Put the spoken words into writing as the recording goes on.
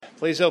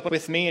Please open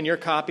with me in your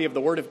copy of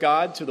the Word of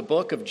God to the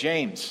book of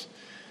James.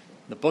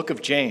 The book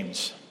of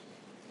James.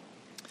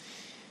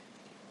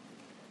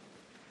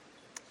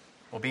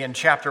 We'll be in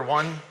chapter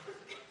 1,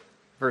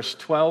 verse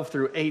 12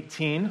 through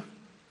 18.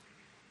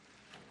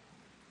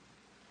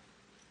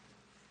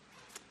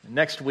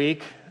 Next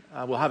week,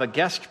 we'll have a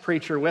guest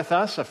preacher with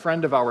us, a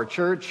friend of our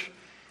church,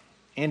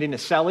 Andy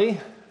Naselli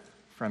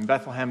from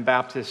Bethlehem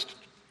Baptist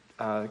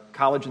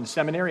College and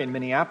Seminary in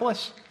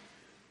Minneapolis.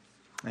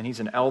 And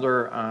he's an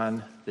elder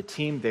on the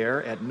team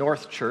there at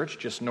North Church,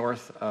 just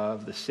north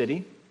of the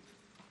city.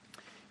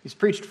 He's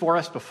preached for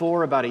us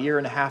before about a year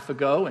and a half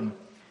ago, and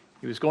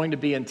he was going to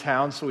be in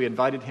town, so we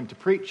invited him to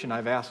preach, and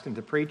I've asked him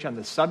to preach on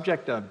the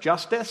subject of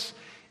justice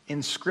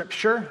in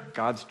Scripture,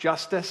 God's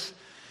justice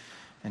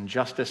and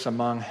justice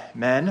among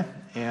men.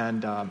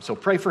 And so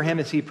pray for him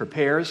as he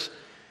prepares.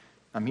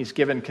 He's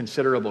given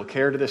considerable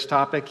care to this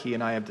topic. He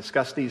and I have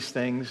discussed these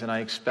things, and I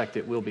expect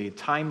it will be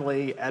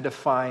timely,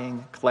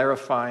 edifying,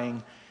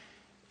 clarifying,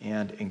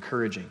 and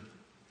encouraging.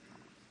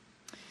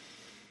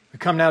 We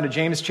come now to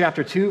James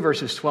chapter 2,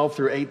 verses 12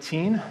 through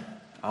 18.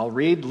 I'll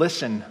read,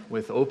 listen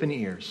with open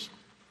ears.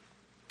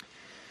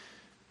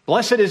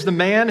 Blessed is the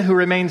man who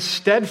remains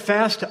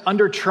steadfast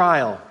under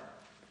trial,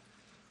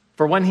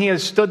 for when he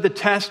has stood the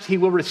test, he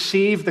will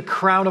receive the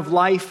crown of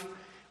life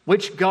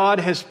which God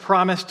has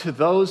promised to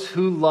those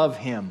who love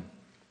him.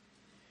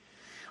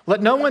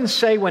 Let no one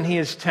say when he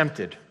is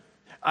tempted,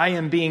 I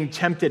am being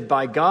tempted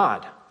by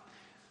God.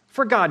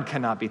 For God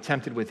cannot be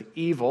tempted with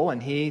evil,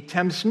 and he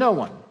tempts no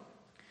one.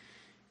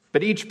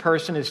 But each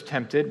person is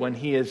tempted when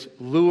he is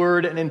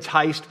lured and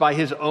enticed by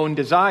his own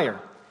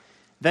desire.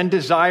 Then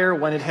desire,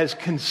 when it has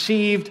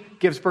conceived,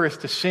 gives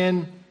birth to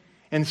sin,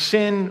 and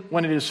sin,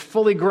 when it is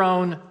fully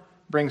grown,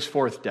 brings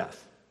forth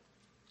death.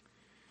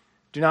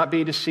 Do not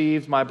be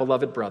deceived, my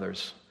beloved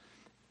brothers.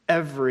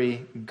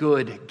 Every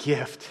good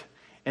gift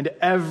and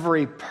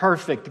every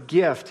perfect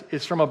gift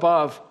is from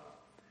above,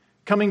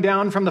 coming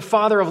down from the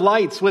Father of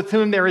lights, with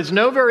whom there is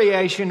no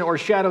variation or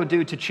shadow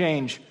due to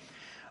change.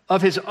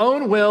 Of his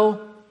own will,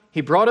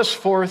 he brought us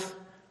forth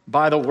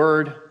by the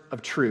word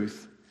of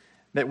truth,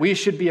 that we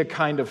should be a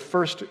kind of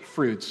first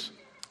fruits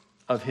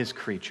of his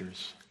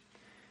creatures.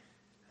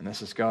 And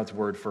this is God's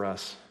word for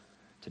us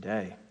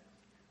today.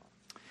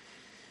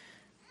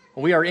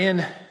 We are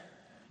in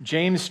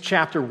James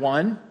chapter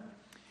 1,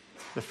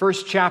 the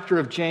first chapter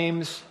of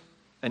James,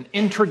 an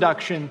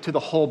introduction to the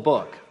whole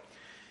book.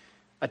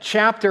 A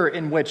chapter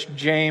in which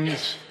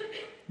James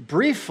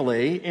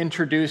briefly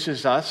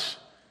introduces us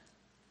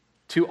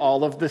to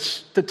all of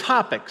the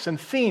topics and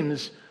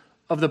themes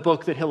of the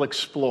book that he'll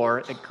explore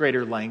at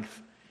greater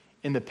length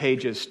in the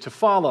pages to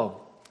follow.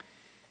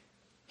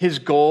 His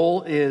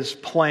goal is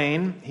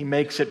plain. He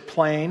makes it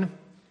plain.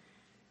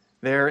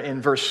 There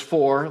in verse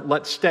 4,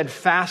 let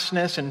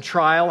steadfastness and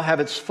trial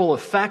have its full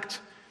effect,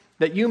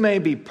 that you may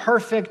be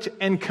perfect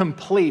and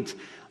complete,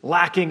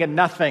 lacking in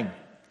nothing.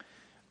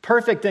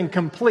 Perfect and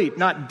complete,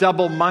 not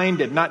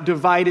double-minded, not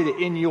divided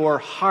in your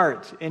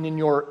heart and in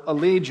your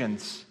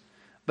allegiance,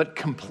 but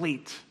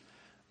complete,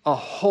 a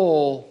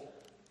whole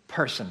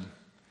person.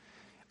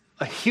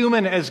 A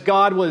human as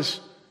God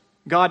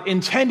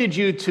intended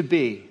you to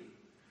be,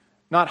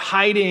 not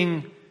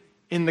hiding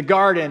in the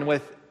garden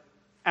with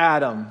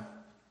Adam,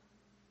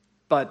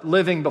 but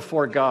living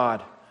before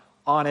God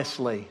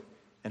honestly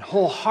and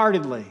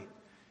wholeheartedly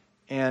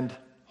and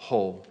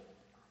whole.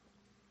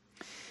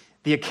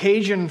 The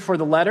occasion for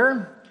the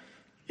letter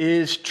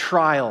is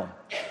trial.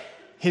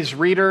 His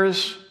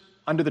readers,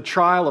 under the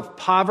trial of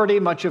poverty,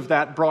 much of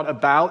that brought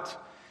about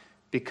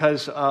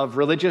because of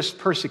religious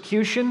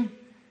persecution,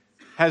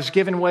 has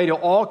given way to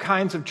all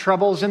kinds of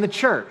troubles in the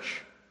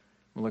church.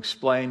 We'll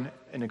explain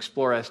and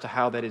explore as to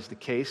how that is the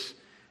case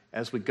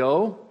as we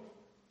go.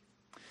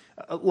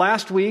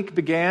 Last week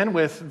began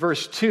with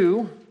verse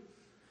 2.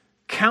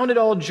 Count it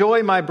all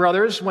joy, my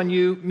brothers, when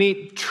you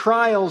meet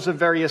trials of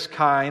various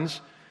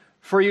kinds,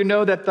 for you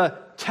know that the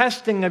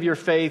testing of your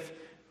faith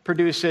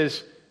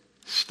produces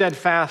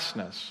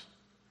steadfastness.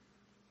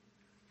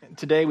 And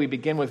today we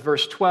begin with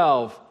verse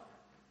 12.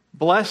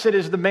 Blessed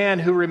is the man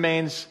who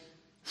remains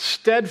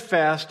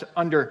steadfast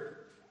under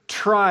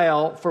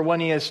trial, for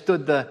when he has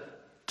stood the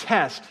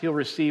test, he'll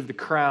receive the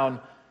crown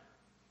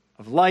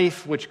of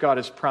life, which God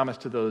has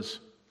promised to those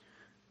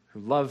who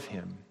love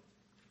him.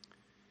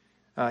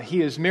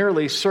 He is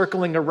merely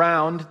circling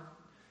around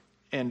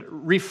and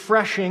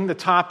refreshing the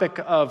topic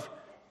of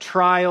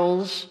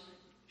trials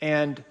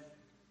and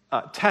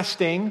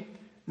testing,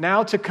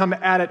 now to come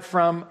at it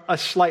from a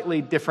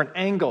slightly different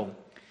angle.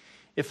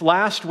 If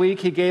last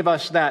week he gave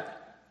us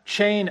that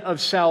chain of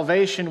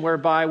salvation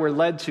whereby we're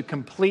led to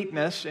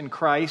completeness in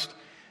Christ,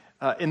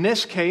 in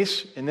this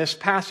case, in this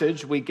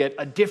passage, we get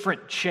a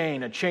different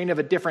chain, a chain of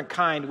a different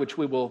kind, which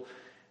we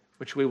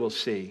will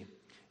see.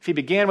 If he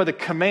began with a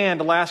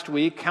command last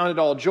week, count it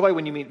all joy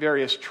when you meet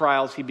various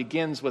trials, he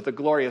begins with a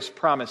glorious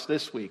promise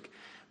this week.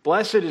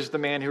 Blessed is the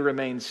man who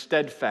remains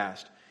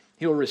steadfast.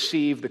 He will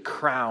receive the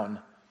crown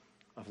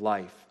of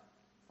life.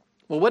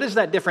 Well, what is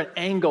that different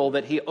angle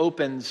that he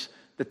opens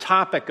the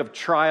topic of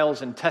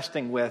trials and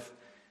testing with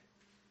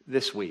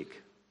this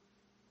week?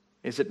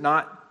 Is it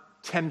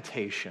not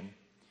temptation?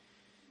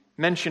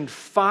 Mentioned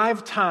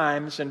 5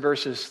 times in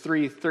verses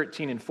 3,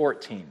 13, and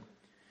 14.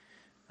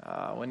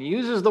 When he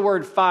uses the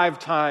word 5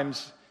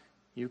 times,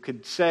 you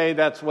could say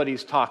that's what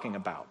he's talking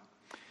about.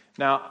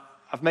 Now,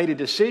 I've made a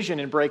decision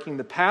in breaking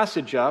the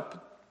passage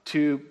up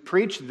to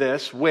preach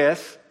this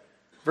with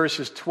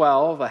verses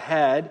 12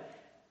 ahead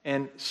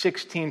and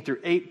 16 through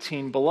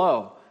 18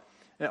 below.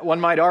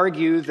 One might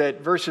argue that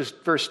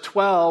verse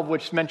 12,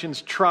 which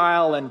mentions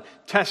trial and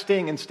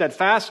testing and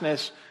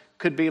steadfastness,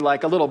 could be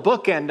like a little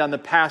bookend on the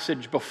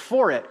passage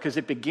before it, because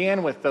it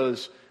began with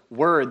those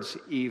words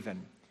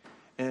even.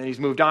 And he's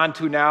moved on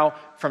to now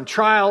from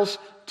trials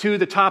to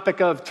the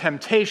topic of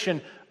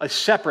temptation, a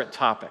separate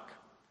topic.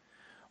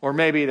 Or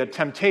maybe the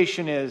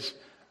temptation is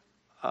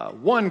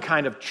one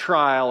kind of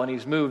trial, and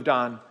he's moved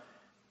on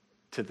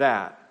to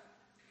that.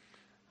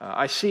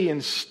 I see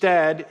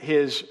instead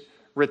his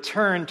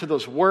return to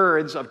those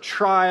words of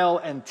trial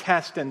and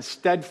test and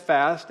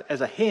steadfast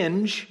as a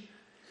hinge,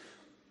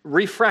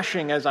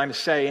 refreshing, as I'm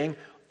saying,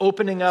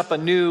 opening up a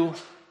new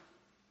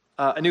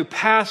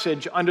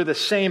passage under the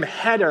same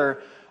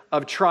header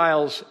of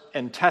trials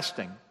and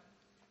testing.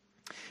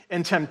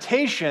 And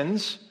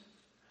temptations,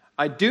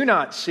 I do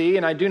not see,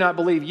 and I do not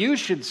believe you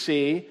should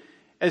see,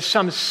 as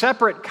some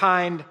separate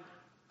kind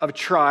of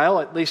trial,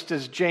 at least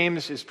as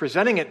James is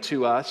presenting it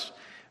to us,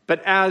 but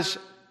as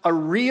a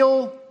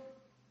real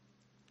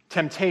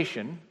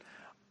temptation,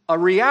 a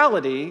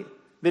reality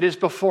that is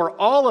before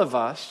all of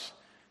us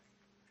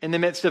in the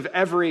midst of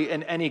every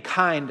and any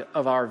kind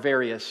of our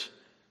various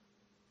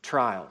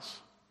trials.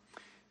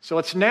 So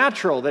it's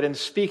natural that in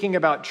speaking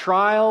about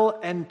trial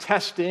and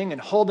testing and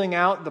holding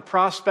out the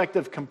prospect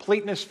of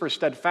completeness for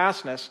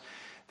steadfastness,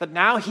 that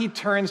now he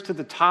turns to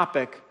the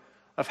topic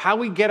of how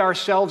we get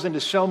ourselves into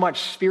so much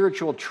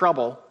spiritual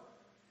trouble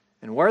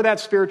and where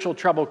that spiritual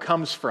trouble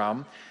comes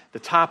from, the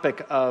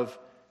topic of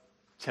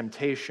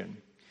temptation,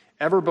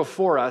 ever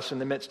before us in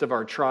the midst of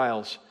our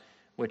trials,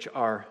 which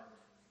are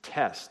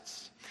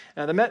tests.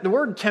 Now, the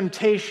word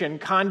temptation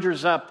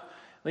conjures up,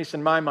 at least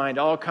in my mind,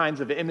 all kinds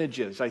of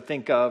images. I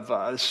think of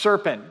a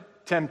serpent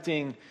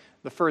tempting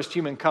the first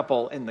human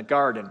couple in the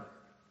garden.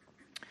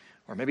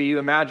 Or maybe you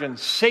imagine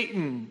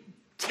Satan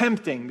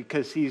tempting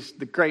because he's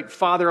the great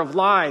father of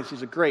lies.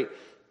 He's a great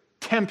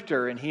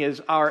tempter, and he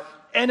is our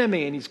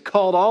enemy, and he's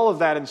called all of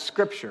that in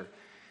Scripture.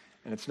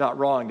 And it's not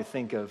wrong to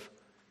think of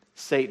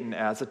Satan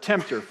as a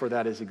tempter, for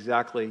that is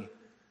exactly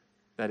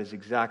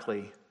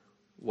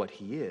what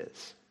he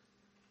is.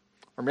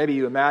 Or maybe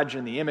you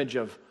imagine the image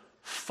of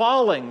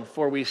falling,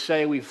 for we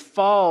say we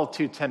fall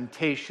to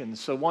temptation.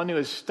 So one who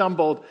has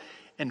stumbled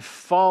and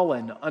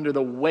fallen under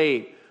the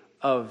weight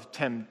of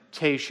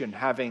temptation,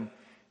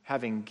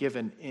 having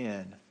given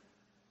in.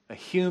 A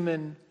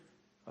human,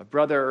 a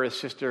brother or a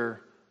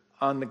sister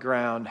on the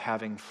ground,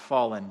 having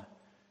fallen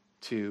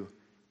to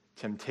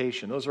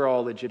temptation. Those are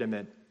all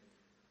legitimate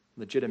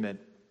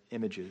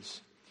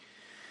images.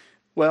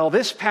 Well,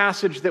 this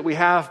passage that we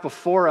have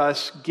before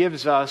us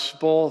gives us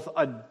both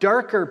a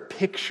darker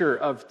picture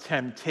of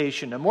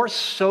temptation, a more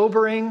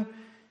sobering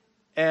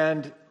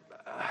and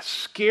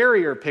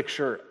scarier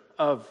picture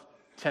of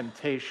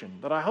temptation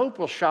that I hope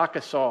will shock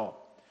us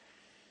all.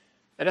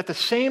 And at the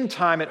same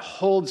time, it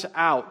holds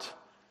out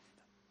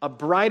a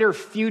brighter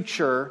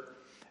future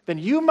than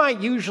you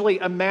might usually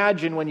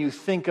imagine when you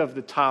think of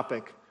the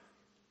topic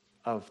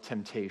of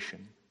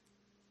temptation.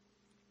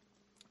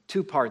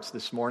 2 parts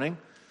this morning.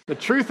 The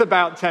truth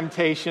about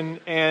temptation,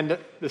 and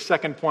the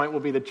second point will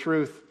be the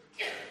truth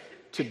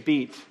to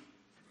beat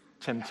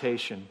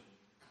temptation.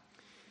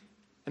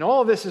 And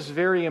all of this is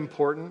very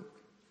important.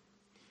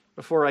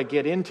 Before I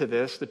get into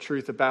this, the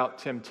truth about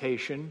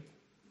temptation,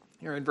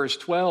 here in verse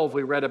 12,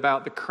 we read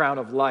about the crown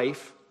of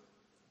life.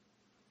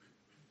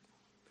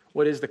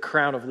 What is the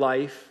crown of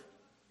life?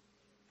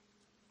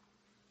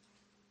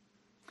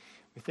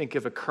 We think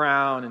of a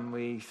crown and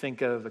we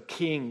think of a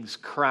king's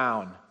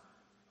crown,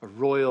 a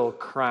royal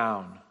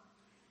crown.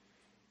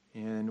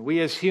 And we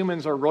as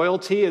humans are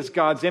royalty, as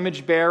God's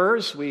image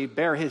bearers. We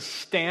bear his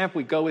stamp,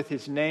 we go with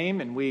his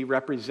name, and we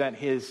represent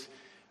his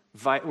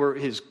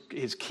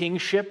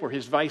kingship. We're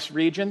his vice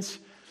regents.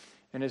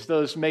 And as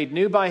those made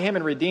new by him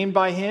and redeemed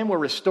by him, we're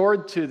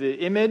restored to the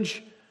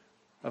image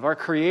of our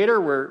Creator.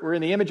 We're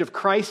in the image of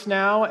Christ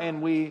now,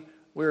 and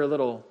we're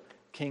little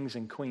kings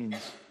and queens.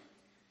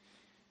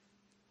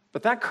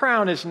 But that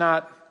crown is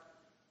not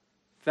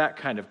that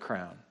kind of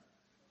crown.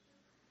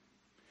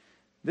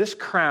 This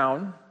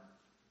crown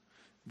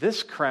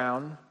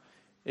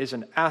is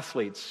an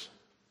athlete's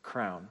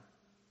crown.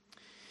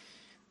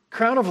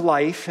 Crown of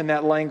life in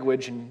that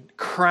language, and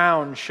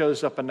crown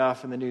shows up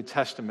enough in the New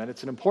Testament.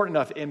 It's an important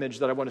enough image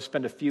that I want to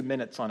spend a few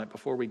minutes on it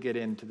before we get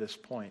into this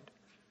point.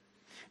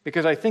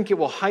 Because I think it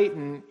will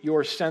heighten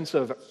your sense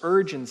of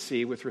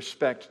urgency with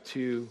respect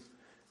to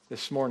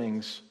this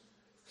morning's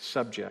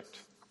subject.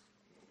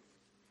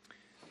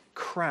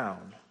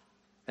 Crown,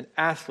 an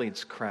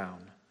athlete's crown.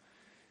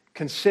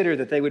 Consider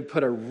that they would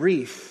put a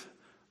wreath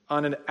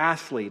on an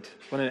athlete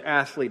when an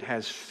athlete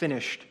has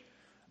finished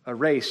a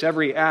race.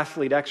 Every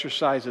athlete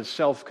exercises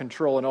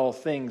self-control in all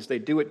things. They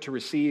do it to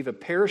receive a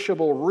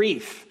perishable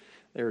wreath.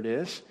 There it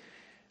is.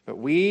 But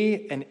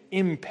we, an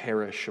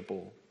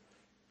imperishable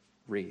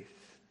wreath.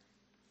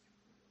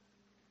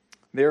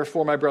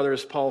 Therefore, my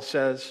brothers, Paul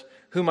says,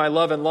 whom I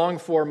love and long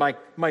for,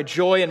 my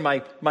joy and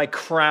my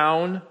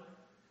crown,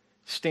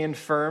 stand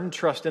firm,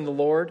 trust in the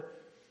Lord.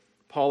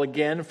 Paul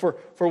again, for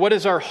what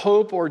is our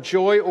hope or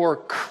joy or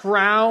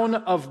crown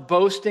of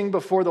boasting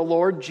before the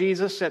Lord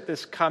Jesus at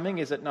this coming?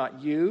 Is it not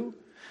you?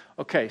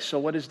 Okay, so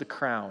what is the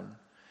crown?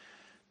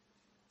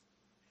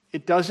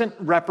 It doesn't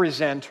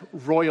represent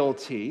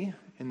royalty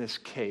in this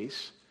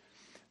case.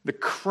 The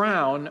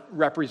crown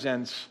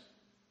represents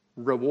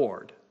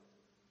reward.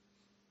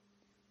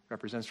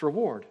 Represents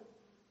reward.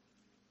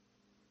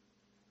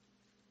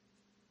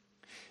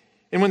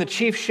 And when the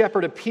chief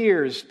shepherd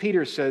appears,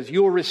 Peter says,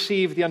 you will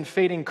receive the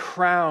unfading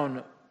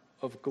crown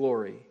of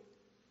glory.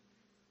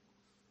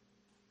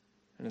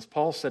 And as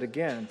Paul said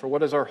again, for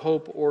what is our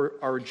hope or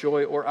our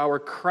joy or our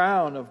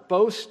crown of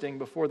boasting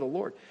before the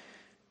Lord?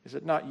 Is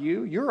it not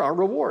you? You're our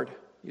reward,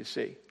 you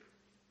see.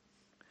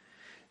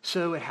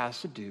 So it has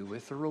to do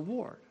with the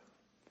reward.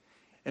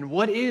 And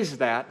what is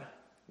that?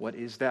 What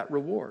is that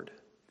reward?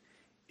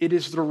 It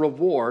is the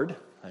reward,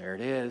 there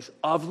it is,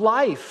 of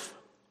life.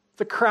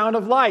 The crown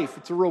of life.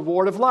 It's a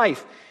reward of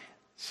life.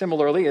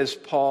 Similarly, as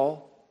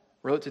Paul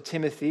wrote to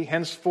Timothy,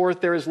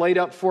 henceforth there is laid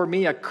up for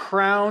me a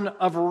crown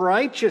of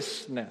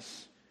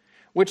righteousness,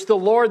 which the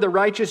Lord, the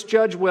righteous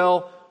judge,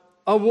 will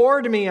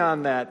award me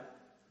on that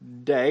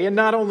day, and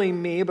not only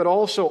me, but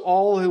also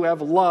all who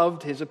have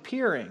loved his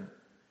appearing.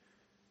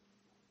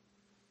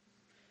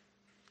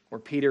 Or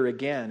Peter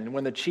again, and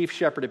when the chief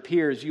shepherd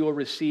appears, you will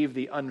receive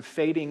the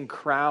unfading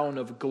crown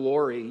of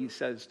glory, he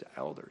says to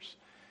elders.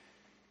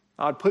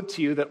 I'd put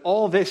to you that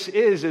all this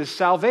is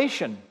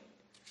salvation.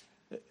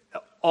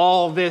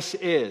 All this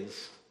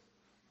is.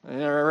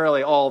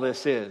 Really, all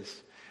this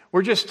is.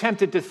 We're just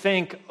tempted to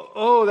think,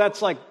 oh,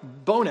 that's like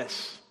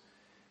bonus.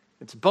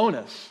 It's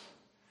bonus.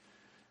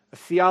 A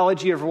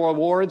theology of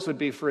rewards would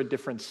be for a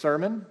different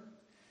sermon.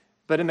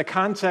 But in the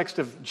context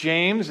of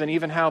James and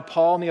even how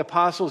Paul and the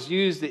apostles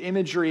use the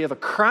imagery of a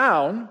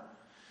crown,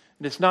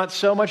 it's not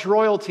so much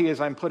royalty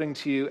as I'm putting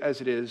to you as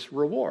it is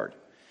reward.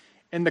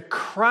 And the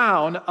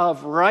crown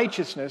of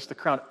righteousness, the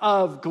crown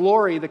of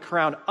glory, the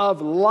crown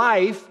of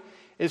life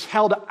is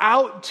held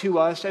out to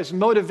us as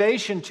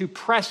motivation to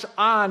press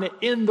on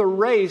in the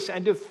race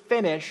and to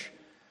finish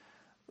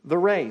the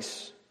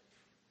race.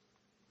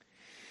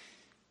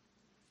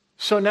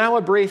 So now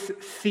a brief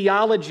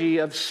theology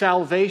of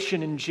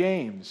salvation in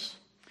James.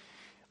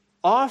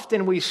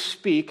 Often we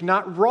speak,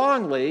 not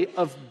wrongly,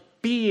 of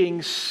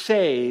being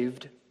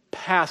saved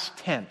past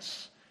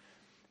tense.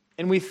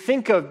 And we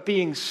think of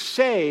being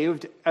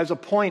saved as a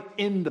point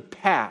in the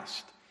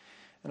past.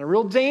 And a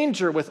real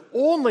danger with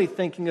only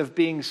thinking of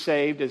being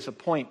saved as a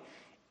point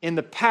in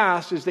the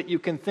past is that you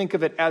can think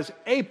of it as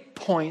a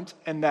point,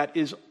 and that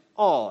is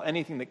all.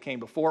 Anything that came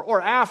before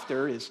or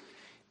after is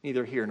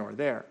neither here nor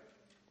there.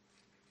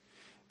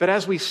 But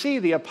as we see,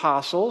 the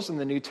apostles in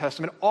the New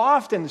Testament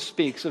often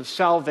speaks of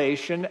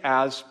salvation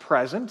as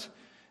present,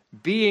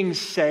 being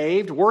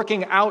saved,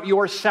 working out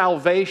your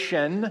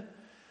salvation,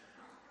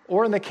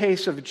 or in the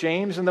case of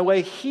James, in the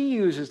way he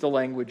uses the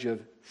language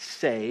of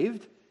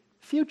saved,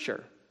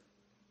 future.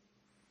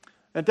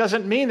 That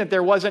doesn't mean that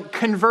there wasn't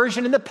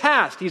conversion in the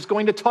past. He's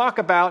going to talk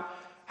about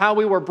how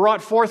we were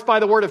brought forth by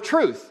the word of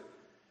truth.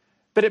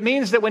 But it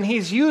means that when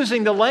he's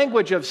using the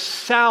language of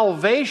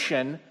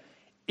salvation,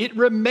 it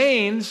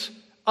remains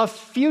a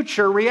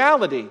future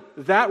reality,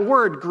 that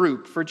word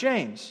group for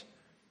James.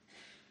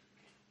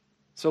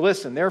 So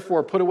listen,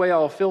 therefore, put away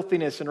all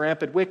filthiness and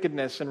rampant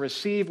wickedness and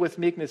receive with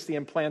meekness the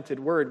implanted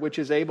word, which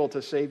is able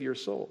to save your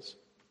souls.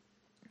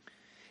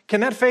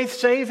 Can that faith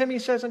save him, he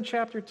says in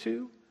chapter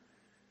 2?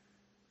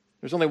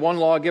 There's only one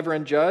lawgiver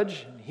and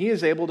judge, and he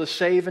is able to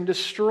save and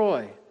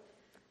destroy.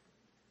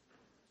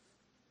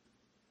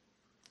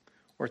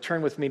 Or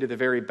turn with me to the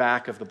very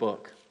back of the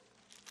book.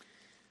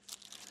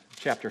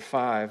 Chapter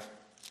 5,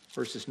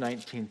 verses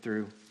 19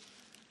 through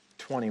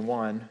 20.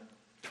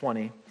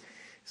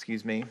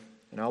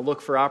 And I'll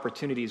look for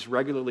opportunities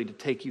regularly to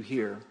take you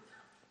here.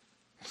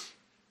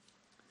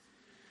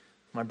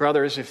 My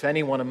brothers, if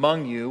anyone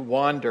among you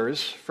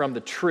wanders from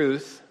the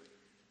truth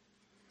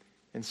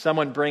and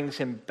someone brings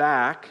him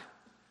back,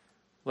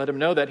 let him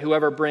know that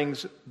whoever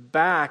brings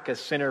back a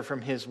sinner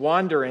from his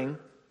wandering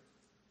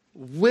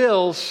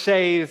will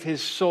save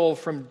his soul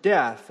from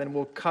death and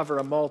will cover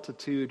a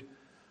multitude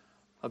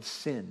of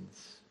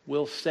sins.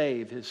 Will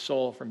save his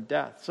soul from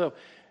death. So,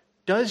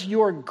 does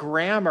your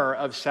grammar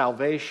of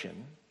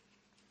salvation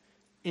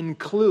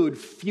include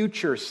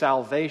future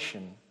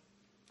salvation?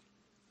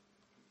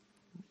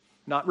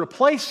 Not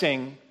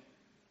replacing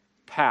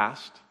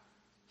past,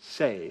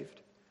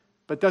 saved,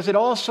 but does it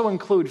also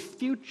include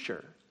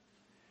future?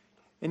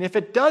 And if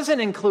it doesn't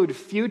include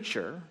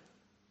future,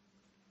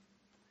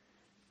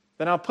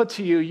 then I'll put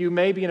to you, you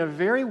may be in a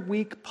very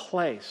weak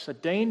place, a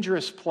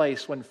dangerous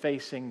place when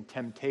facing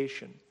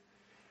temptation.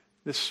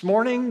 This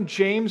morning,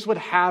 James would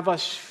have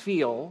us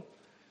feel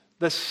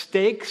the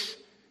stakes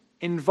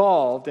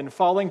involved in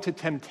falling to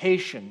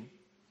temptation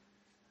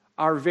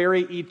are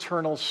very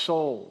eternal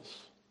souls.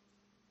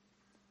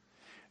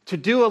 To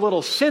do a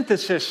little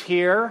synthesis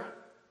here,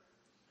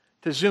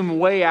 to zoom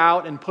way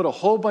out and put a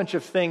whole bunch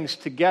of things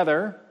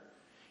together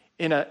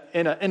in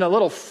a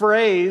little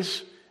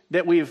phrase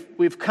that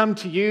we've come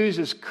to use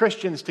as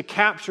Christians to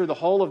capture the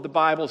whole of the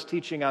Bible's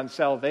teaching on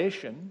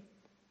salvation,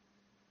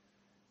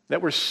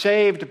 that we're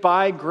saved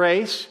by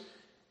grace,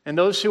 and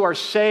those who are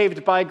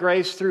saved by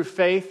grace through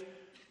faith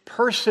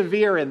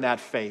persevere in that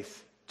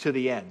faith to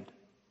the end.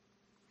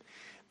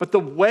 But the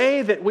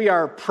way that we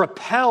are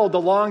propelled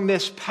along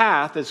this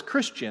path as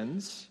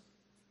Christians,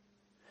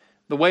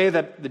 the way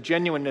that the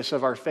genuineness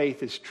of our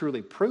faith is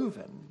truly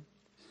proven,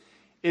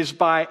 is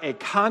by a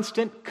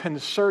constant,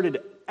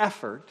 concerted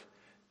effort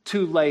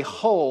to lay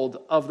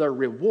hold of the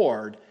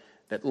reward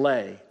that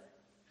lay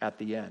at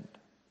the end.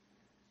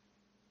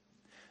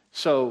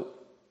 So,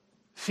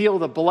 feel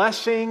the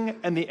blessing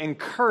and the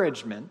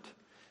encouragement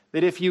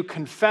that if you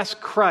confess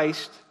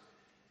Christ,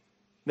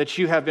 that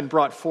you have been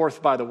brought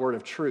forth by the word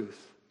of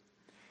truth.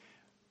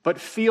 But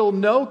feel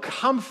no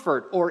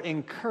comfort or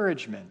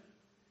encouragement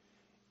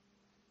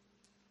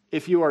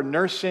if you are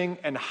nursing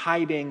and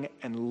hiding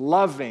and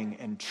loving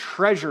and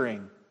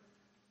treasuring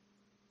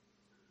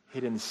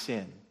hidden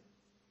sin.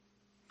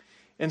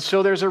 And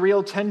so there's a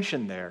real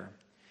tension there.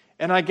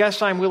 And I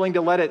guess I'm willing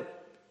to let it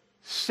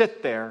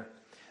sit there.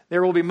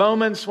 There will be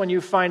moments when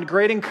you find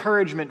great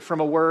encouragement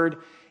from a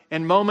word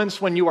and moments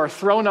when you are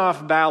thrown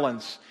off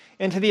balance.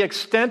 And to the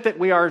extent that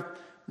we are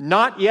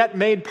not yet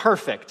made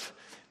perfect,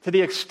 to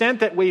the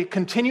extent that we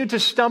continue to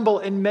stumble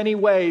in many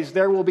ways,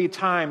 there will be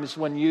times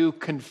when you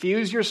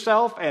confuse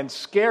yourself and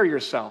scare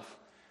yourself.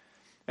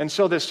 And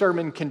so this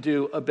sermon can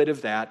do a bit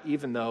of that,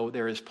 even though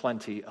there is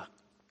plenty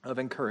of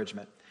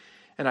encouragement.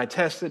 And I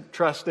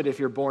trust that if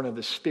you're born of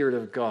the Spirit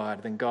of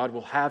God, then God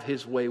will have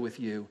his way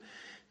with you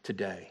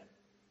today.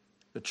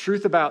 The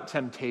truth about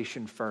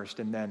temptation first,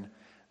 and then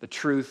the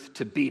truth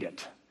to beat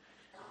it.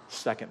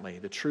 Secondly,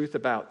 the truth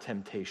about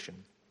temptation.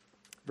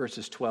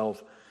 Verses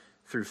 12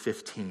 through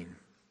 15.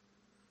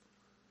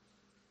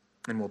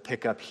 And we'll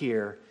pick up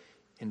here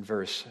in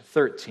verse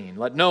 13.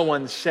 Let no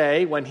one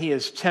say when he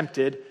is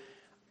tempted,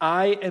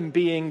 I am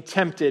being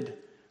tempted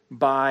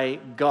by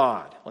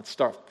God. Let's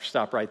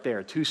stop right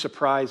there. Two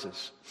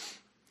surprises.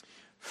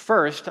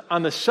 First,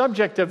 on the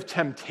subject of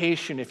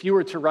temptation, if you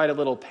were to write a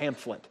little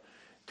pamphlet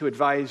to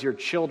advise your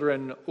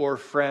children or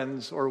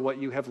friends or what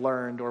you have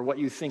learned or what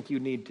you think you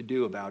need to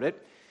do about it,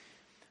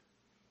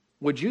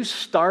 would you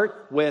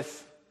start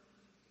with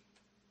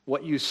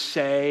what you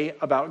say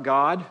about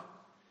God?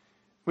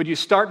 Would you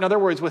start, in other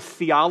words, with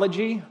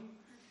theology?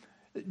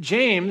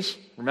 James,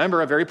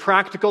 remember, a very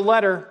practical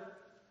letter,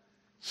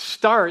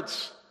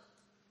 starts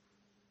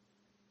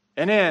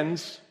and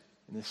ends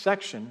in this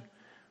section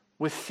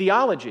with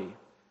theology.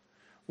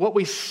 What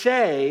we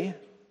say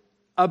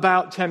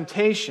about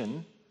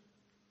temptation,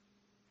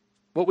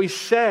 what we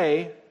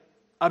say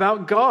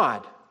about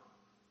God.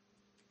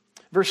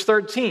 Verse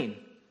 13,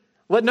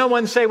 let no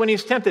one say when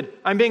he's tempted,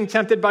 I'm being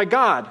tempted by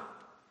God.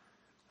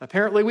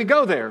 Apparently we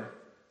go there.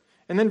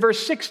 And then verse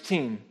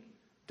 16,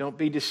 don't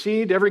be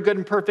deceived. Every good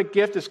and perfect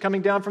gift is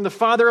coming down from the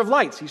Father of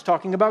lights. He's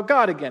talking about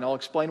God again. I'll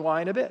explain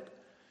why in a bit.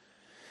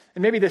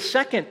 And maybe the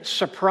second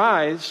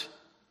surprise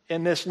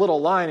in this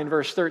little line in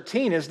verse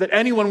 13 is that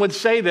anyone would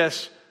say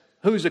this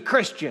who's a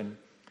Christian.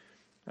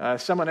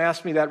 Someone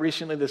asked me that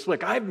recently this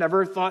week. I've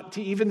never thought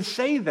to even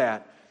say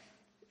that.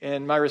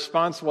 And my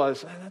response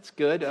was, that's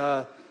good.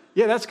 Yeah,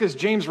 that's because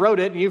James wrote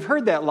it, and you've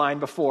heard that line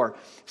before.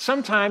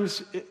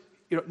 Sometimes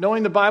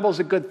knowing the Bible is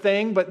a good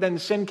thing, but then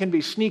sin can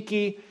be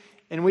sneaky,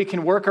 and we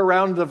can work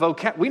around the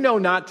vocabulary. We know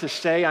not to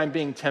say, I'm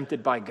being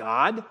tempted by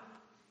God,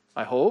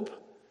 I hope.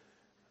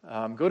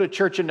 Go to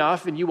church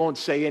enough, and you won't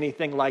say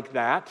anything like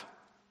that.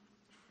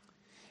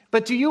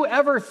 But do you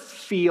ever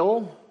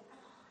feel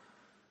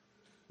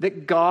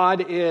that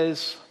God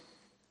is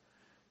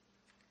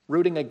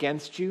rooting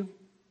against you?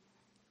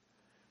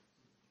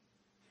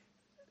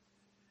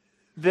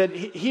 That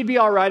he'd be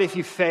all right if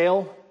you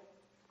fail?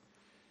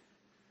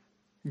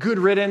 Good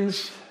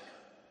riddance?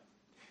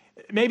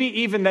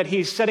 Maybe even that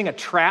he's setting a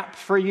trap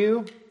for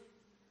you?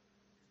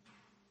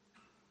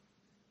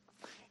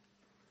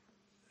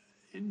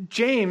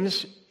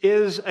 James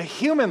is a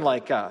human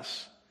like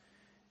us.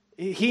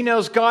 He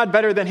knows God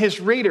better than his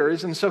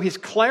readers, and so he's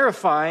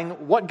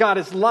clarifying what God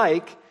is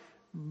like,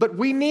 but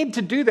we need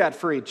to do that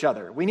for each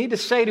other. We need to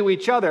say to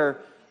each other,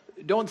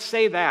 don't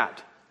say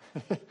that.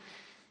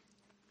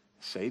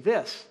 Say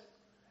this.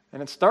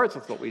 And it starts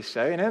with what we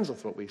say and ends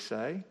with what we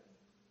say.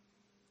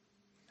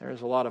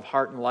 There's a lot of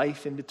heart and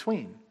life in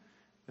between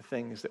the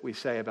things that we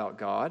say about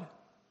God.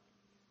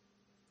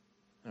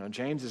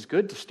 James is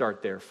good to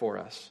start there for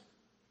us.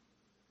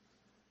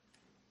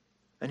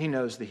 And he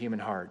knows the human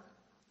heart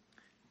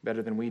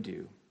better than we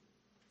do.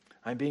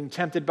 I'm being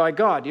tempted by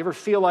God. Do you ever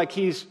feel like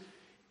he's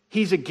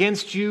He's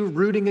against you,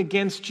 rooting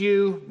against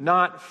you,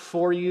 not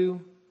for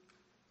you.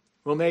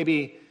 Well,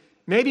 maybe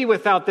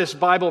without this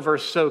Bible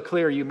verse so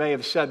clear, you may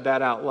have said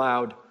that out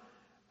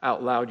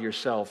loud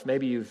yourself.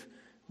 Maybe you've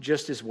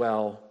just as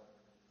well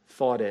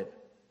thought it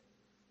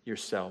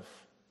yourself.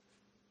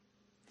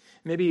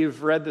 Maybe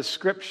you've read the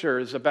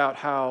scriptures about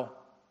how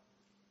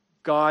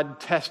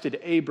God tested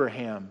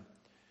Abraham.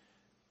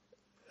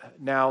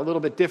 Now, a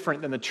little bit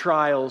different than the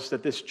trials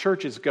that this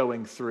church is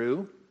going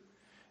through,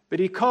 but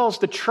he calls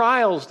the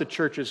trials the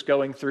church is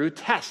going through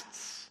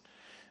tests.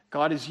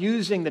 God is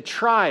using the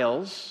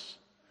trials,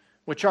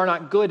 which are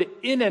not good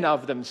in and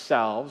of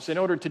themselves, in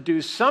order to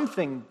do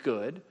something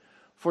good,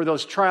 for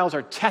those trials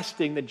are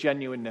testing the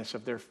genuineness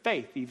of their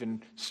faith,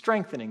 even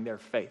strengthening their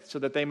faith, so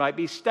that they might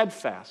be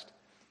steadfast.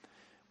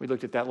 We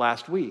looked at that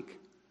last week.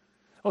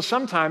 Well,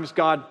 sometimes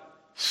God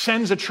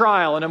sends a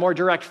trial in a more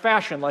direct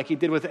fashion, like he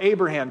did with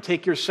Abraham.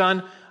 Take your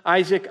son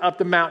Isaac up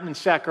the mountain and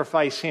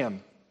sacrifice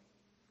him.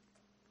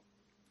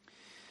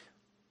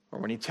 Or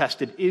when he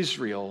tested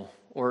Israel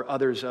or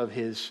others of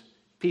his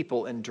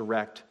people in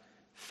direct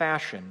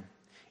fashion.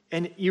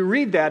 And you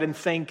read that and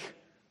think,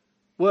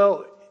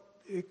 well,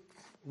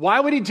 why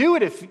would he do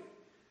it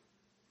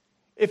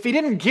if he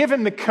didn't give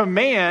him the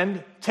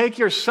command, take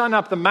your son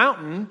up the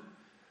mountain?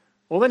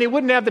 Well, then he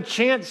wouldn't have the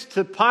chance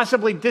to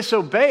possibly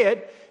disobey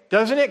it.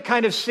 Doesn't it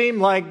kind of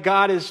seem like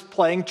God is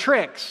playing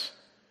tricks?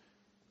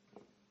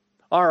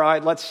 All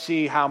right, let's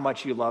see how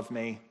much you love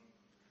me.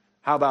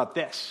 How about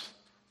this?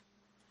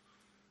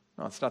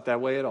 No, it's not that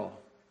way at all.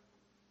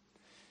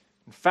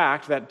 In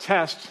fact, that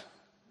test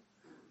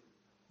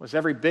was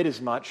every bit as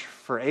much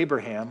for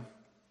Abraham,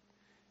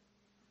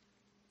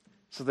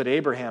 so that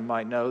Abraham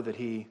might know that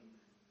he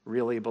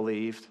really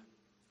believed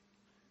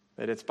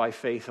that it's by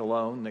faith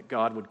alone that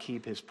God would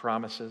keep his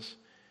promises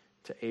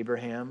to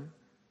Abraham,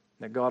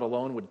 that God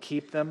alone would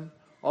keep them.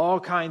 All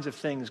kinds of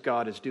things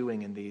God is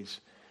doing in these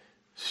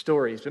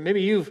stories. But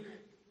maybe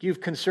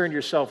you've concerned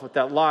yourself with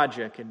that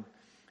logic, and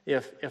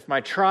if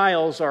my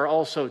trials are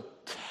also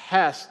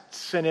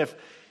tests, and if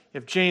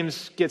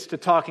James gets to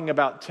talking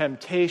about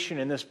temptation,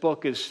 and this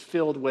book is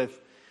filled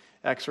with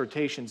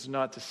exhortations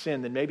not to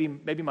sin, then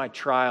maybe my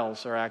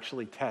trials are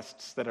actually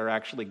tests that are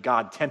actually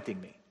God tempting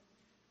me.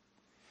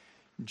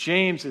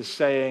 James is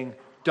saying,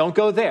 don't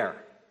go there.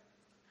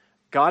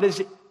 God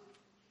is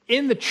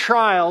in the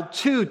trial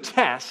to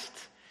test,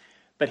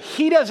 but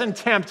he doesn't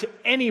tempt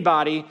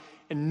anybody,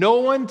 and no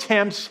one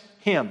tempts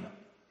him.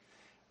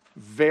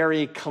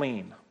 Very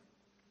clean.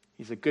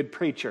 He's a good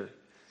preacher.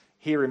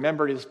 He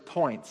remembered his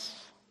points.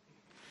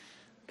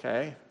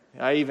 Okay?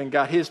 I even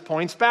got his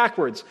points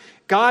backwards.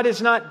 God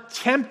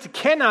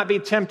cannot be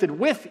tempted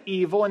with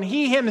evil, and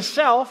he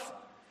himself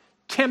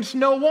tempts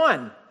no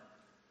one.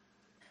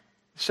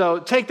 So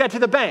take that to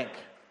the bank.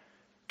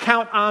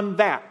 Count on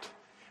that.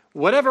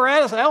 Whatever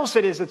else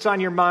it is that's on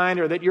your mind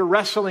or that you're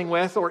wrestling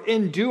with or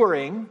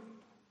enduring,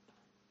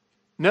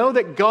 know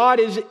that God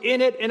is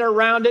in it and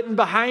around it and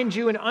behind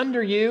you and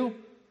under you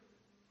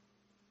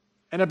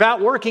and about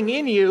working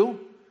in you,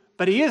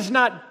 but he is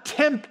not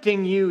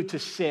tempting you to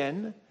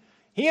sin.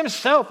 He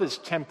himself is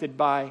tempted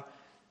by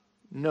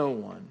no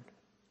one.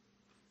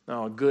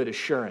 Oh, good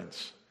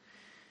assurance.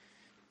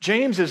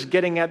 James is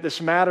getting at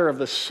this matter of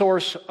the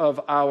source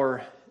of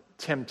our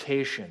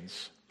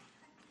temptations.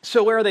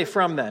 So where are they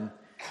from then?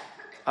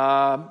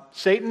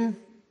 Satan?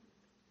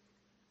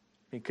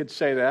 He could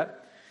say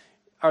that.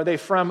 Are they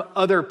from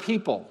other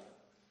people?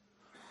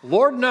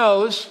 Lord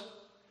knows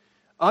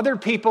other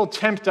people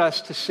tempt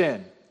us to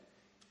sin.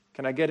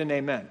 Can I get an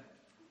amen?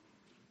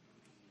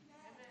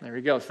 There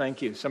we go.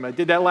 Thank you. Somebody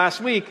did that last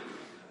week.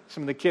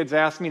 Some of the kids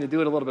asked me to do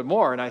it a little bit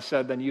more, and I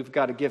said, then you've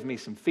got to give me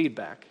some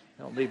feedback.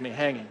 Don't leave me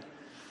hanging.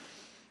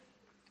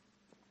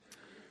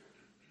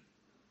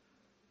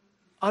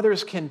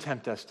 Others can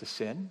tempt us to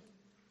sin,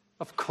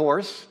 of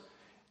course.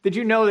 Did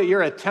you know that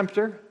you're a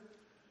tempter?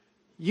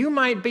 You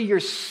might be your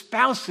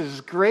spouse's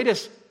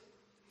greatest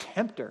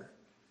tempter.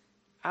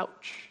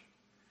 Ouch.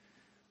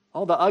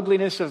 All the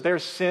ugliness of their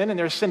sin and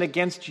their sin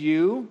against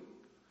you,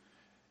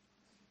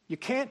 you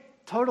can't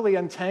totally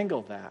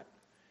untangle that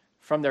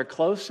from their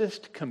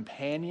closest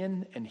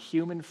companion and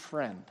human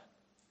friend.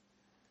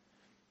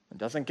 It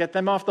doesn't get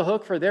them off the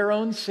hook for their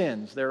own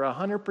sins. They're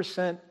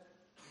 100%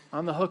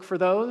 on the hook for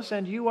those,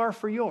 and you are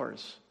for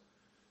yours.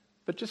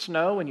 But just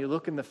know when you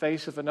look in the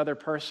face of another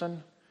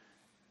person,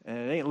 and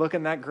it ain't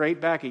looking that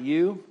great back at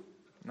you,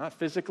 not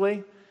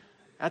physically,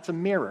 that's a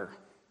mirror.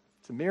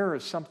 It's a mirror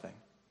of something.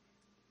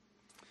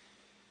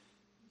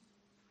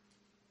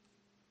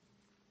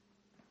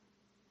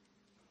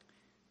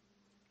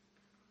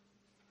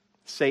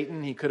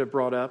 Satan, he could have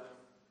brought up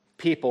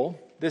people.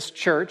 This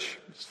church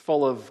is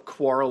full of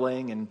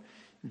quarreling and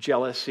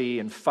jealousy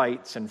and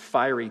fights and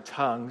fiery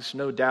tongues.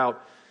 No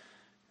doubt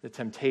the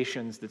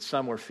temptations that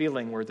some were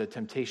feeling were the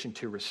temptation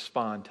to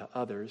respond to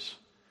others.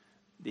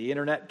 The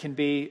internet can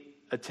be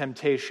a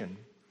temptation.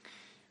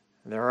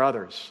 There are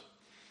others.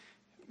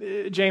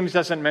 James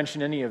doesn't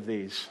mention any of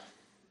these,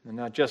 and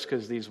not just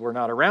because these were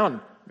not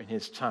around in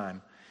his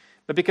time,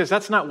 but because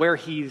that's not where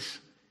he's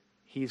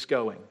he's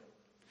going.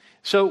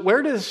 So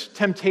where does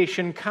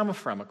temptation come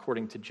from,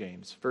 according to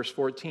James? Verse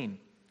 14.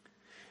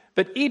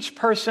 But each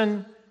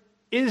person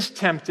is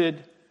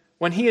tempted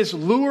when he is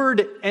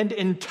lured and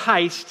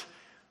enticed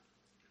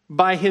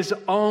by his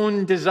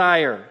own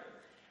desire.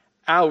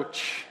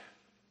 Ouch.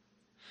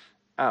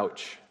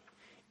 Ouch.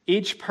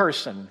 Each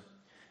person,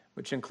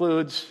 which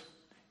includes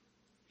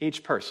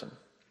each person,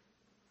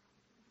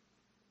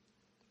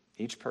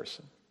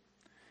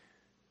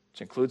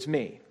 which includes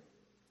me.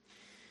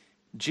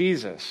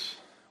 Jesus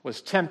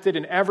was tempted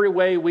in every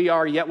way we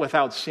are, yet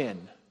without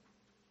sin.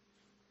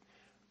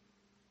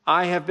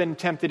 I have been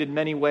tempted in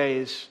many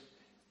ways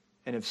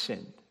and have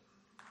sinned.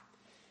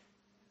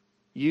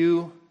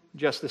 You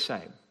just the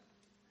same.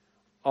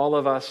 All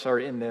of us are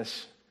in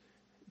this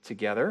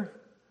together.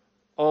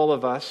 All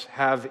of us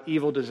have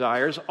evil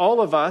desires.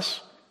 All of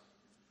us,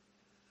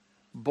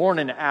 born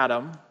in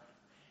Adam,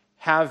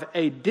 have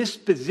a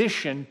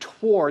disposition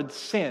toward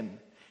sin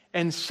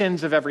and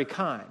sins of every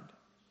kind.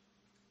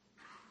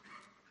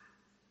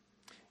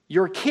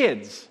 Your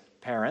kids,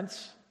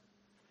 parents,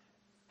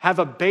 have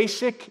a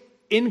basic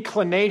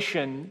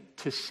inclination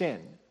to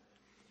sin.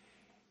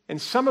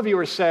 And some of you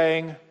are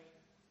saying,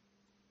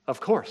 of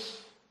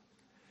course.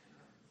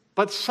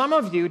 But some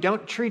of you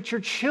don't treat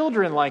your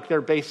children like they're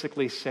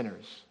basically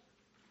sinners.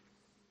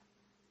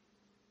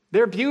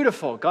 They're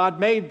beautiful. God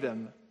made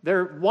them.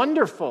 They're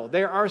wonderful.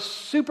 They are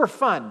super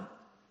fun.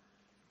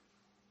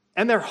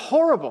 And they're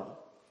horrible.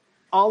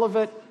 All of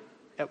it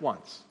at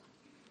once.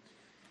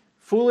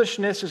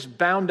 Foolishness is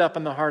bound up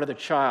in the heart of the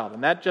child.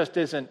 And that just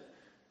isn't,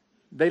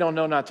 they don't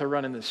know not to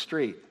run in the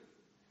street.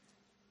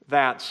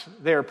 That's,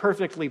 they're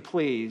perfectly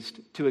pleased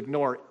to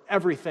ignore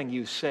everything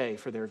you say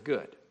for their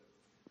good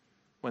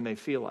when they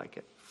feel like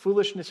it.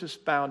 Foolishness is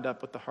bound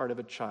up with the heart of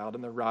a child,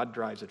 and the rod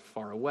drives it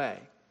far away.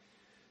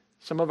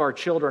 Some of our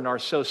children are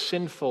so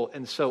sinful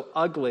and so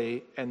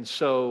ugly and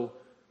so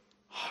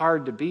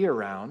hard to be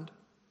around,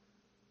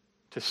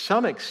 to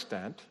some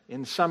extent,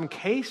 in some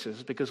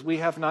cases, because we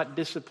have not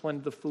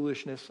disciplined the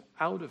foolishness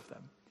out of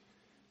them.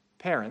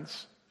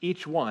 Parents,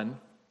 each one,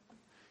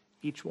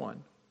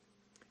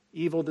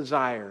 evil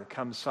desire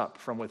comes up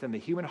from within the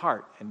human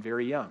heart and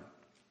very young.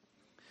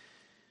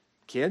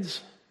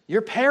 Kids,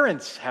 your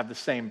parents have the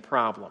same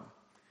problem.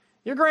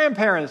 Your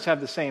grandparents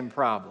have the same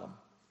problem.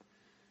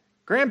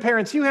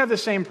 Grandparents, you have the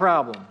same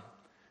problem.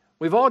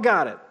 We've all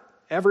got it.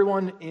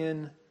 Everyone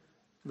in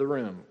the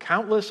room.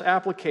 Countless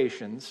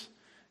applications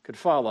could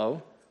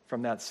follow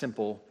from that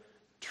simple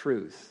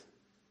truth.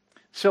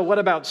 So what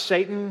about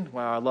Satan?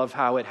 Well, I love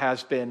how it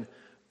has been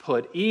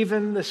put.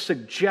 Even the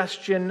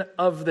suggestion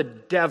of the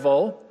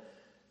devil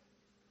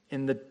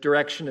in the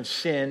direction of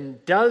sin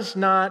does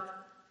not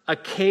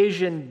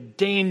occasion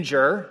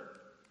danger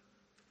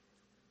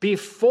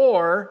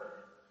before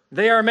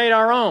they are made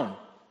our own.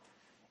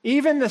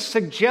 Even the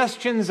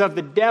suggestions of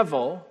the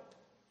devil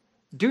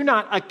do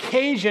not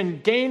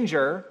occasion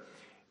danger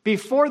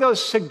before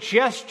those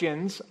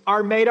suggestions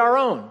are made our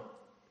own.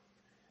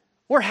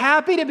 We're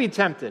happy to be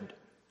tempted.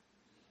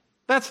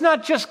 That's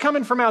not just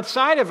coming from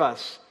outside of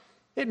us.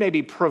 It may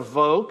be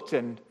provoked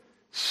and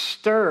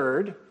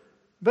stirred,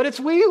 but it's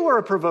we who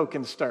are provoked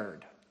and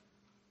stirred.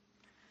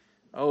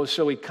 Oh,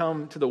 so we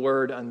come to the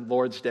Word on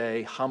Lord's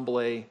Day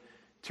humbly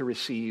to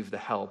receive the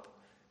help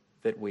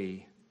that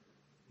we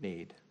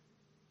need.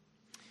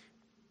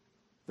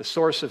 The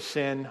source of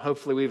sin,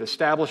 hopefully we've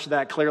established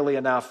that clearly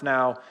enough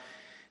now.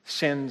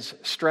 Sin's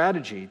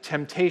strategy,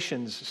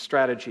 temptation's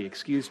strategy,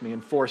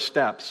 in 4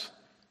 steps.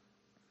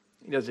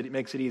 It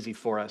makes it easy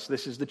for us.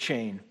 This is the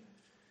chain.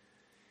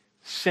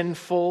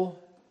 Sinful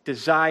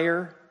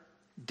desire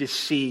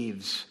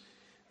deceives.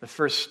 The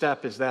first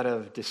step is that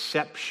of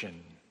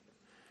deception.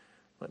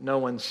 Let no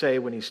one say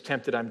when he's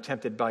tempted, I'm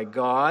tempted by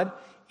God.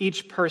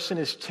 Each person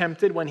is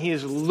tempted when he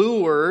is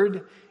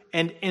lured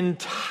and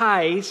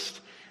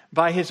enticed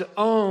by his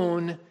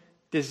own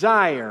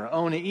desire,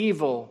 own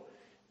evil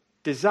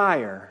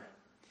desire.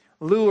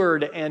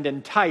 Lured and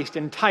enticed.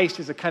 Enticed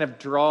is a kind of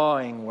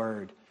drawing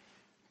word.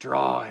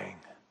 Drawing.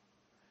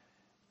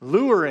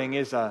 Luring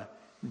is a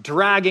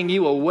dragging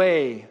you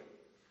away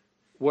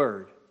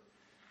word.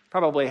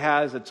 Probably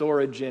has its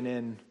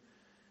origin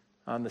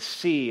on the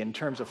sea in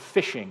terms of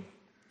fishing.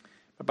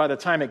 But by the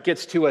time it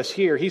gets to us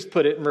here, he's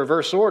put it in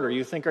reverse order.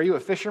 You think, are you a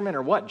fisherman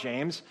or what,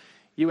 James?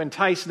 You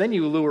entice, then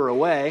you lure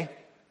away.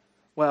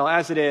 Well,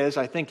 as it is,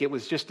 I think it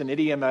was just an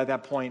idiom at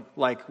that point,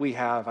 like we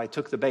have, I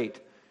took the bait.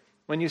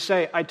 When you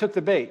say, I took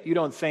the bait, you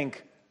don't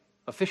think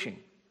of fishing.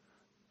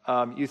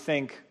 You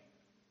think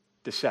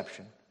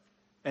deception.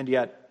 And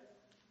yet,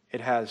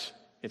 it has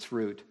its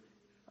root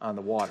on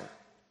the water.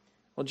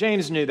 Well,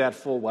 James knew that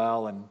full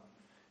well,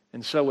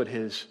 and so would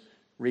his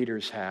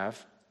readers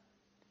have.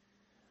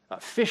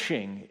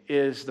 Fishing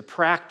is the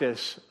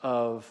practice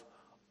of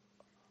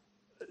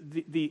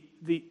the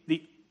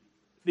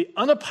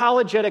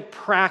unapologetic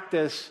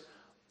practice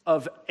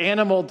of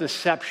animal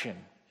deception.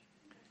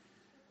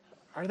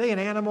 Are they an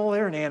animal?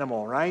 They're an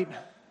animal, right?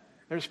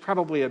 There's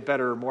probably a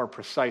better, more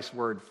precise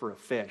word for a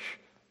fish,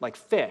 like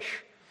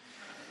fish.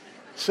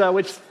 So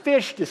it's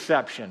fish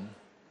deception.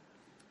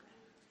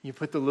 You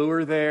put the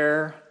lure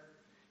there.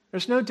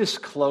 There's no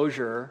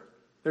disclosure.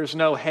 There's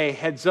no, hey,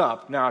 heads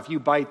up. Now, if you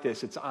bite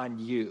this, it's on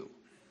you.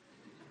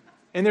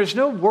 And there's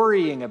no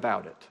worrying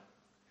about it.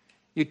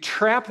 You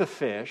trap the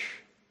fish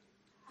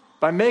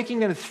by making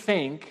them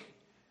think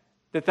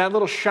that that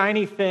little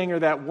shiny thing or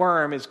that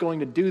worm is going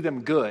to do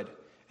them good.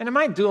 And it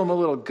might do them a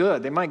little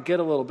good. They might get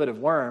a little bit of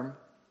worm.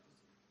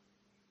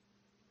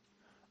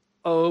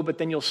 Oh, but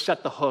then you'll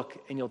set the hook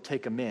and you'll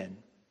take them in.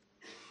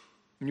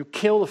 And you'll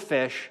kill the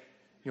fish,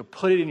 you'll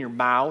put it in your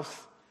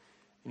mouth,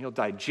 and you'll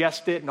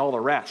digest it and all the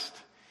rest.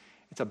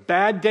 It's a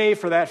bad day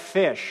for that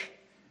fish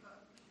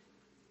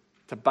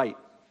to bite.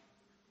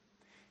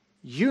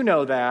 You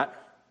know that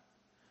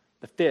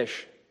the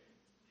fish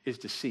is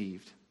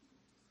deceived.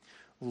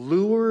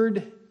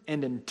 Lured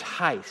and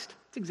enticed.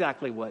 That's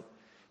exactly what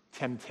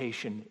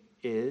temptation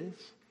is.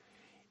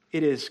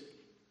 It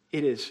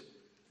is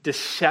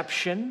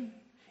deception.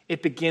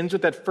 It begins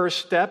with that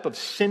first step of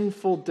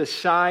sinful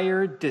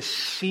desire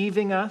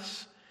deceiving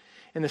us.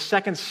 In the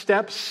second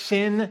step,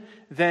 sin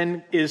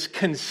then is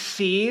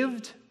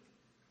conceived.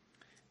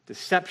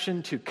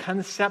 Deception to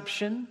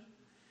conception.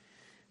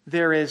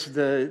 There is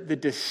the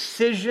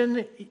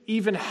decision,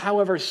 even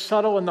however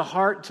subtle in the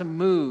heart, to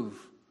move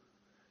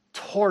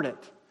toward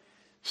it.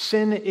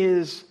 Sin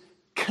is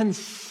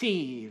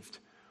conceived.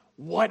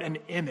 What an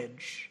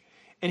image.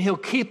 And he'll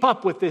keep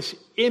up with this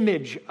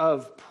image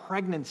of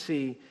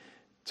pregnancy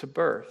to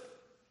birth.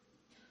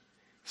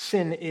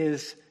 Sin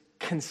is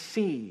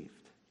conceived.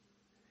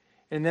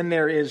 And then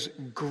there is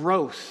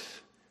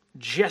growth,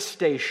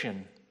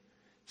 gestation.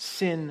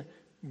 Sin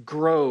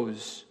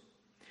grows,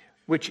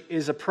 which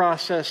is a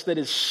process that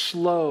is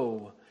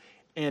slow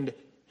and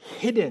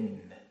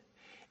hidden,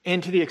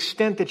 and to the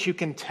extent that you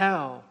can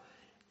tell,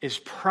 is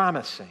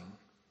promising.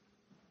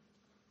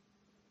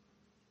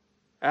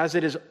 As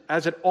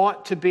it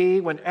ought to be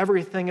when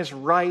everything is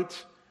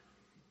right,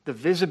 the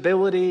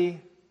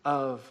visibility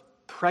of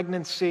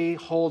pregnancy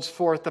holds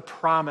forth the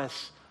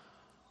promise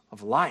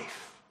of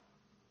life.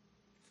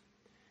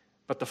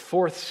 But the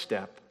fourth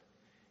step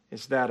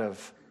is that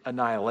of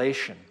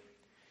annihilation.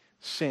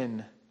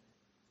 Sin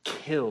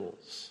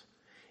kills.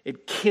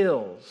 It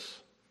kills,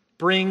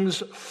 brings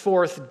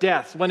forth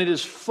death. When it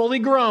is fully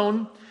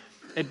grown,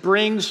 it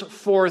brings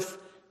forth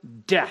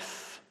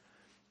death.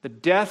 The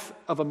death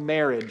of a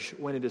marriage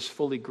when it is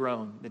fully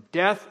grown. The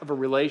death of a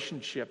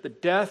relationship. The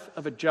death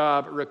of a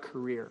job or a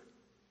career.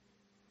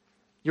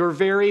 Your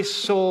very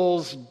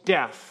soul's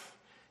death,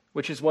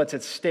 which is what's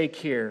at stake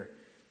here.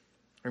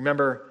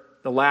 Remember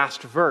the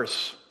last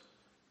verse.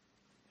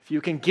 If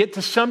you can get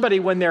to somebody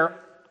when they're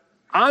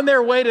on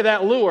their way to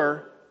that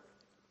lure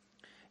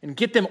and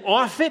get them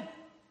off it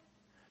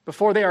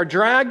before they are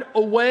dragged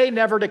away,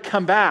 never to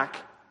come back,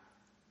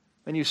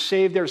 then you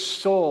save their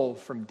soul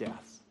from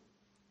death.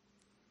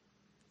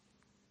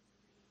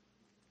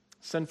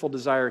 Sinful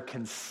desire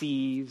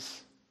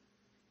conceives.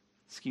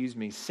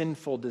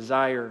 Sinful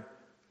desire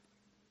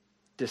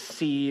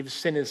deceives.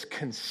 Sin is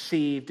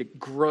conceived. It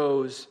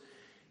grows,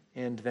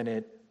 and then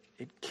it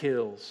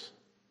kills.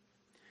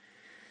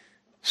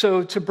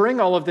 So to bring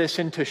all of this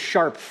into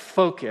sharp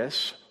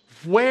focus,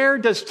 where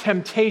does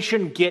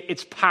temptation get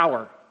its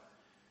power?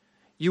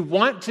 You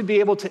want to be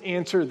able to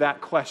answer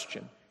that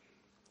question.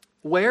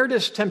 Where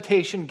does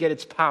temptation get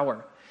its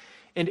power?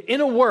 And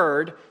in a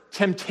word,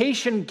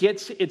 temptation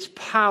gets its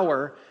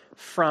power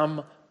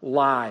from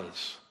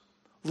lies.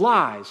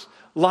 Lies.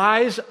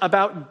 Lies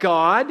about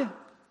God,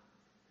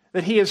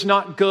 that he is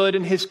not good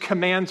and his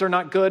commands are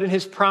not good and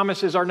his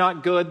promises are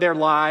not good. They're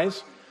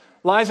lies.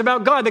 Lies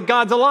about God, that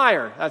God's a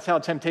liar. That's how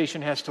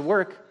temptation has to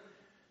work.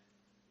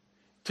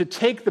 To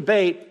take the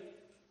bait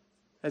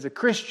as a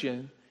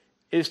Christian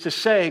is to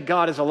say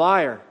God is a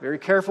liar. Very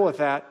careful with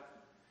that.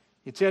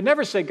 You'd say, I'd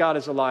never say God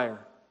is a liar.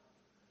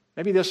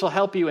 Maybe this will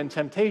help you in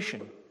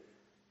temptation.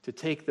 To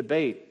take the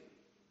bait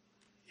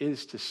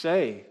is to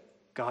say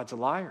God's a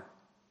liar.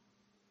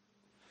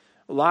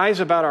 Lies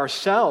about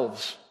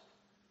ourselves,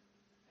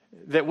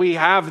 that we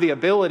have the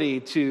ability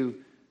to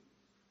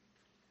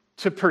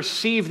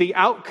perceive the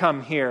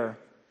outcome here,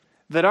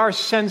 that our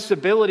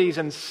sensibilities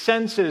and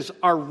senses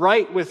are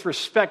right with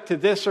respect to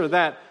this or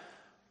that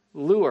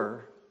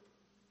lure.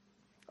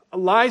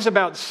 Lies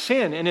about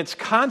sin and its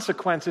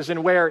consequences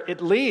and where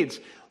it leads.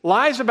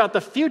 Lies about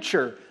the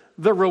future,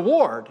 the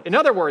reward. In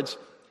other words,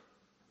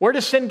 where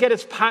does sin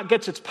gets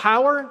its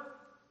power?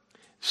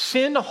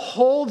 Sin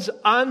holds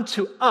on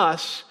to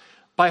us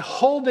by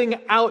holding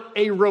out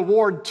a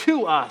reward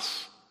to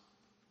us.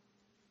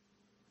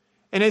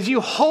 And as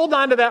you hold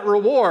on to that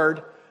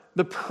reward,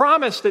 the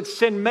promise that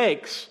sin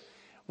makes,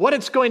 what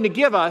it's going to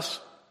give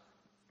us,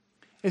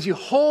 as you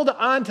hold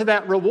on to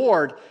that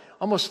reward,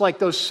 almost like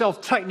those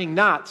self-tightening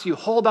knots, you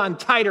hold on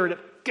tighter and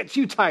it gets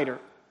you tighter.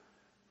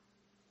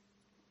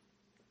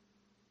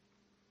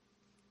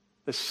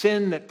 The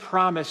sin that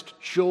promised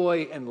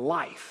joy and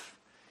life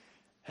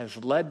has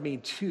led me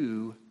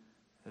to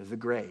the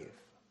grave.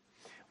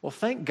 Well,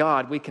 thank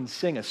God we can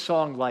sing a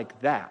song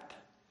like that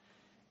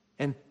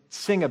and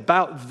sing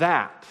about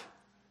that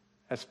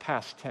as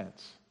past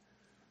tense.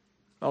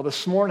 Well,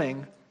 this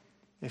morning,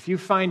 if you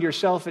find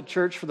yourself at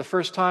church for the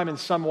first time in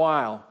some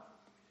while,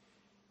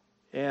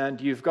 and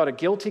you've got a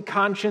guilty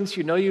conscience,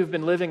 you know you've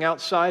been living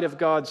outside of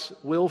God's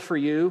will for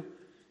you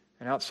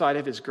and outside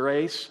of His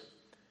grace,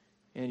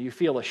 and you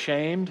feel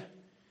ashamed,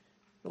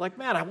 you're like,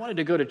 man, I wanted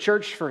to go to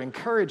church for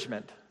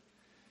encouragement.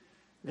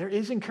 There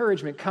is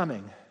encouragement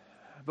coming,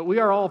 but we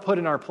are all put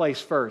in our place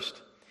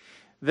first.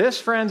 This,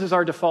 friends, is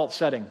our default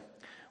setting.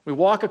 We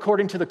walk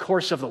according to the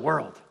course of the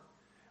world.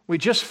 We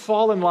just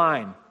fall in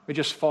line. We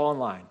just fall in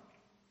line.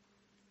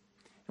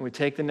 And we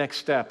take the next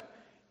step,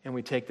 and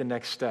we take the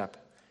next step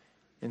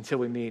until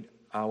we meet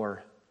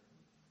our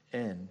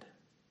end.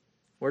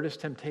 Where does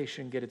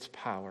temptation get its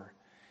power?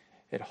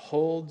 It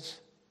holds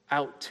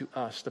out to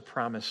us the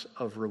promise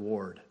of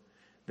reward,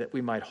 that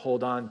we might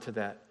hold on to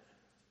that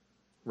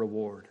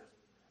reward.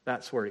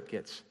 That's where it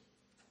gets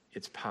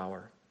its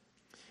power.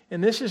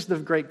 And this is the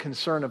great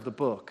concern of the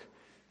book,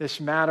 this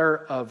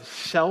matter of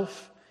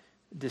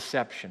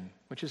self-deception,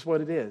 which is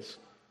what it is.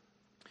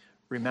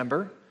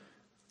 Remember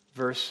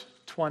verse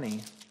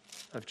 20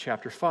 of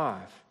chapter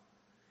 5.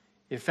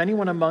 If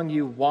anyone among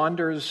you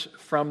wanders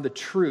from the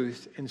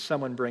truth and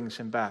someone brings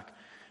him back.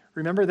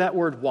 Remember that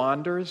word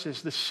wanders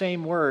is the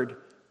same word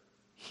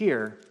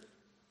here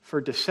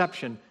for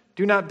deception.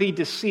 Do not be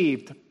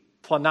deceived,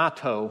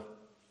 planato.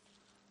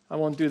 I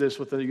won't do this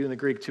with you in the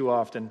Greek too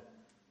often.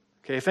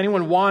 Okay, if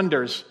anyone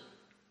wanders,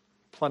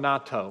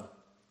 planato.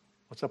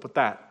 What's up with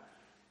that?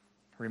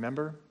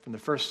 Remember from the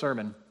first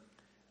sermon,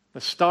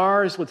 the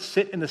stars would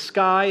sit in the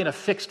sky in a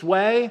fixed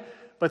way,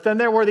 but then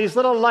there were these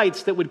little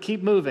lights that would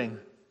keep moving.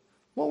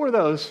 What were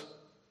those?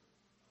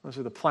 Those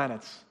are the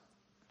planets,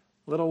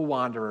 little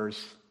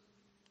wanderers,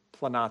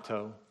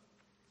 planato.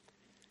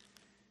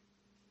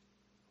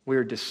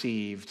 We're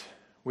deceived.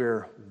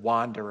 We're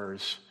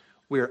wanderers.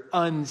 We're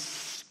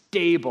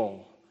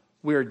unstable.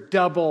 We're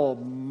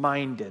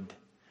double-minded.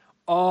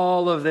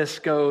 All of this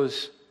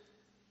goes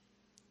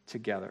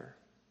together.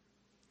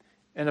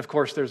 And of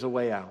course, there's a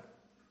way out.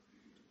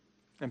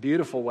 A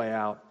beautiful way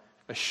out,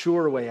 a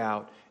sure way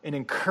out, an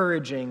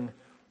encouraging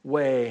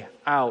way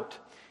out.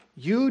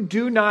 You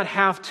do not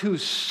have to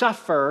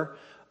suffer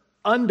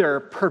under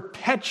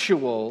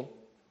perpetual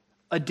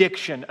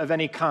addiction of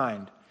any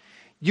kind.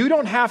 You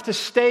don't have to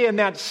stay in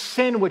that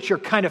sin which you're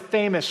kind of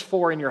famous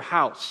for in your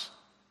house.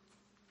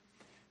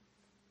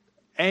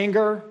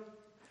 Anger,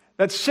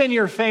 that sin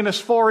you're famous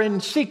for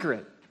in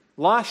secret.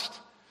 Lust,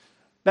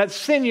 that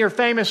sin you're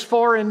famous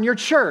for in your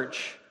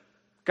church.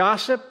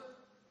 Gossip.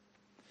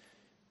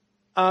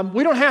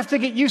 We don't have to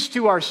get used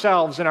to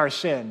ourselves and our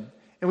sin.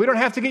 And we don't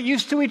have to get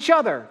used to each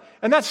other.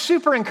 And that's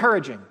super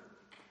encouraging.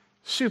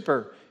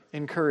 Super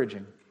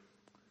encouraging.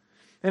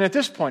 And at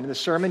this point in the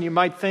sermon, you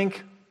might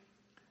think,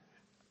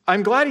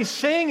 I'm glad he's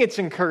saying it's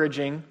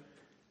encouraging,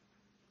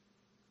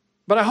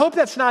 but I hope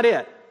that's not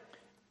it.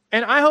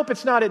 And I hope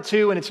it's not it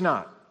too, and it's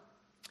not.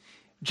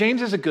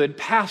 James is a good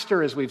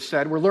pastor, as we've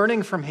said. We're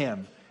learning from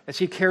him as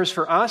he cares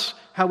for us,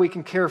 how we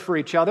can care for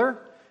each other,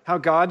 how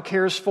God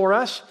cares for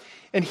us.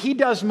 And he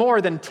does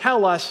more than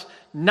tell us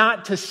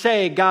not to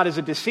say God is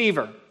a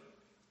deceiver.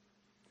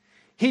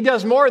 He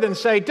does more than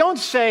say, don't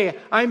say,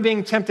 I'm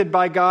being tempted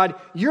by God.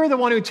 You're the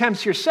one who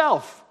tempts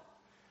yourself.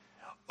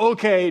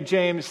 Okay,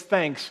 James,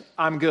 thanks.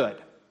 I'm good.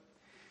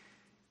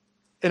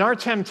 In our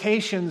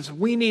temptations,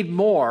 we need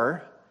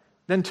more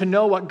than to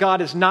know what God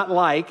is not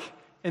like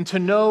and to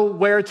know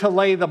where to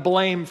lay the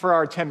blame for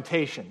our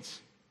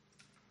temptations.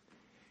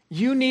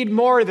 You need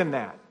more than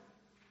that.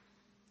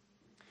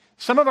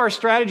 Some of our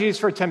strategies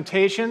for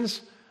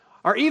temptations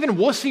are even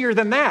wussier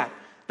than that.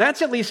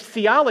 That's at least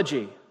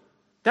theology.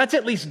 That's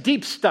at least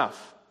deep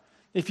stuff.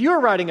 If you're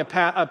writing a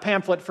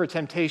pamphlet for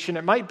temptation,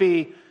 it might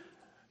be,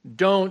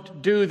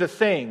 don't do the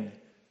thing.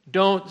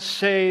 Don't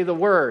say the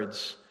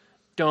words.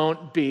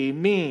 Don't be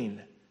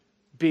mean.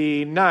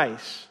 Be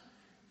nice.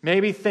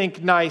 Maybe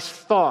think nice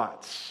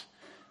thoughts.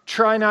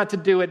 Try not to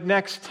do it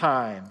next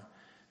time.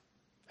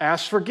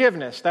 Ask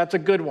forgiveness. That's a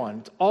good one.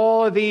 It's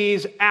all of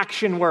these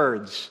action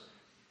words.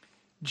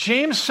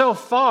 James so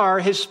far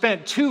has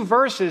spent 2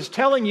 verses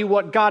telling you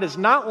what God is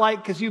not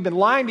like because you've been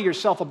lying to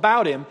yourself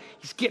about him.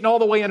 He's getting all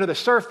the way under the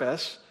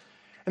surface.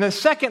 And then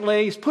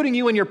secondly, he's putting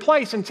you in your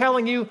place and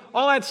telling you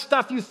all that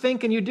stuff you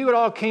think and you do, it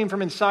all came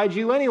from inside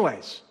you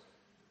anyways.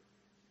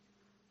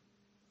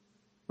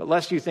 But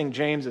lest you think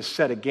James is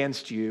set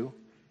against you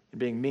and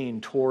being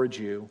mean towards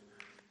you,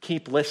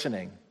 keep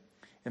listening.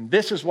 And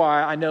this is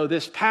why I know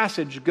this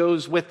passage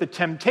goes with the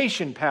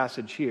temptation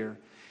passage here.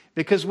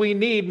 Because we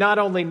need not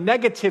only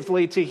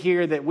negatively to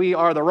hear that we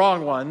are the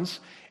wrong ones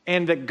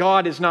and that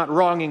God is not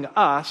wronging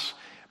us,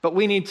 but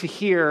we need to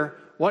hear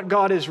what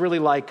God is really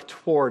like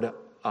toward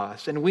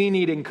us. And we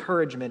need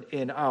encouragement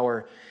in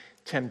our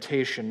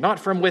temptation, not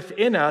from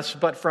within us,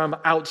 but from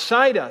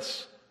outside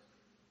us.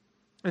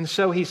 And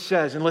so he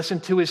says, and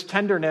listen to his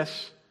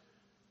tenderness,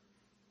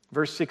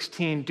 verse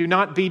 16, do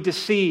not be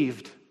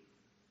deceived,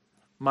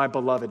 my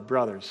beloved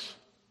brothers.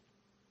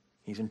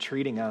 He's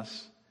entreating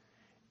us.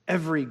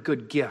 Every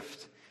good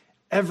gift,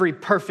 Every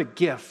perfect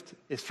gift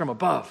is from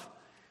above,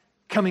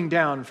 coming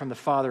down from the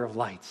Father of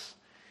lights,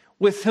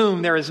 with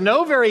whom there is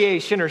no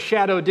variation or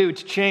shadow due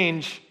to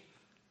change.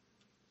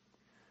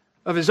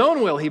 Of his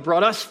own will, he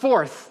brought us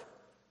forth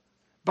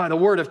by the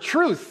word of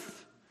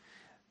truth,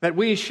 that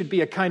we should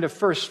be a kind of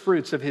first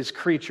fruits of his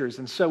creatures.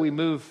 And so we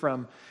move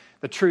from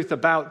the truth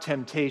about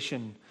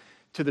temptation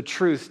to the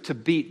truth to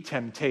beat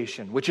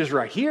temptation, which is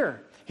right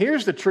here.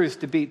 Here's the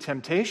truth to beat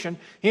temptation.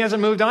 He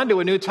hasn't moved on to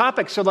a new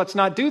topic, so let's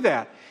not do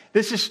that.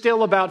 This is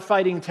still about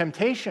fighting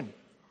temptation.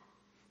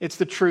 It's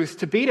the truth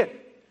to beat it.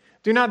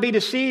 Do not be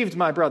deceived,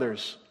 my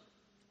brothers,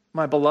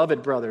 my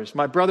beloved brothers,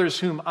 my brothers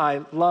whom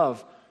I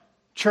love.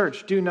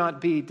 Church, do not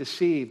be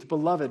deceived.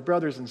 Beloved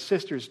brothers and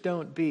sisters,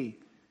 don't be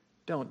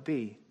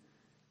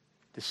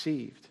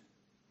deceived.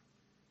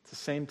 It's the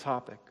same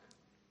topic.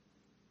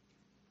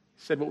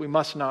 He said what we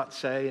must not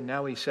say, and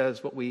now he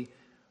says what we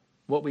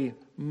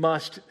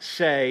must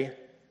say.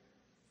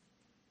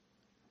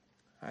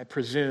 I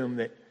presume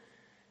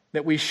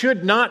that we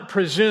should not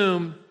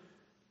presume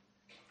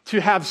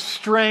to have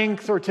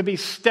strength or to be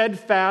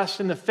steadfast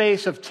in the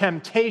face of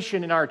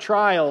temptation in our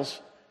trials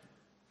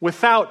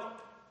without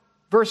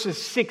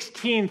verses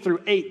 16 through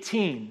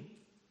 18.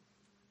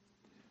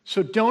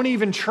 So don't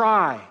even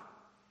try.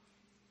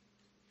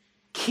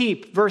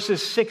 Keep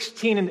verses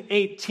 16 and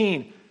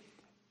 18.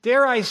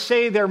 Dare I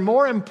say they're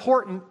more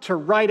important to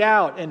write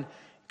out and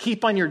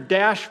keep on your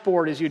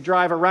dashboard as you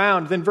drive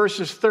around than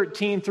verses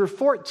 13 through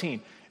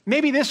 14.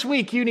 Maybe this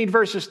week you need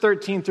verses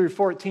 13 through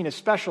 14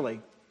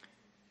 especially.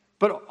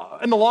 But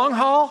in the long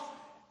haul,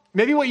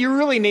 maybe what you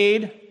really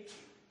need,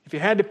 if you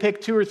had to pick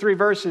 2 or 3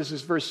 verses,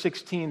 is verse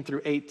 16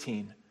 through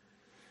 18.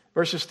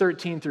 Verses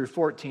 13 through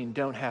 14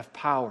 don't have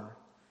power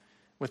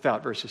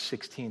without verses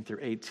 16 through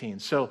 18.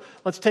 So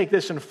let's take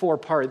this in 4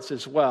 parts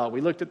as well.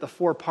 We looked at the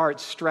 4-part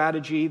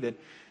strategy that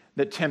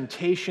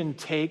temptation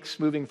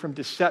takes, moving from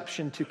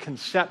deception to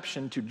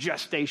conception to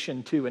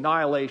gestation to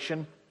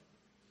annihilation.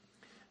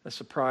 A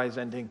surprise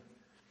ending.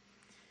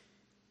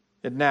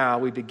 And now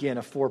we begin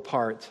a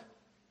 4-part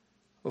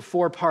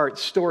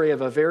story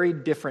of a very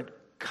different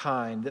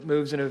kind that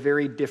moves in a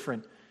very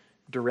different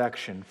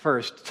direction.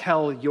 First,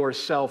 tell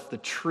yourself the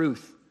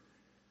truth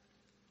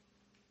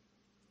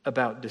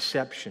about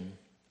deception.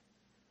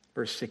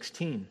 Verse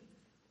 16,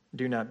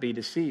 do not be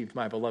deceived,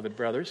 my beloved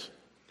brothers.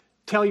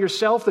 Tell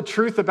yourself the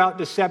truth about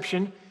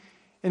deception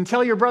and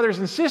tell your brothers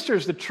and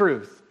sisters the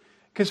truth.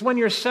 Because when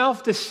you're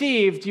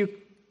self-deceived, you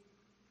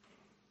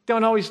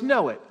don't always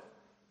know it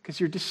because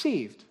you're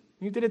deceived.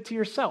 You did it to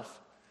yourself.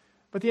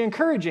 But the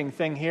encouraging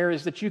thing here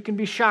is that you can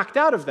be shocked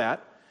out of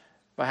that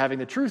by having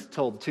the truth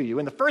told to you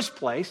in the first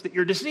place that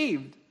you're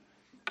deceived.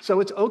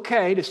 So it's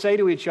okay to say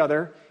to each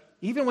other,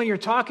 even when you're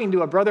talking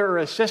to a brother or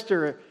a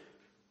sister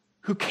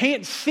who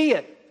can't see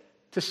it,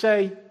 to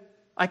say,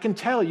 I can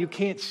tell you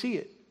can't see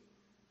it.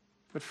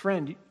 But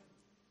friend,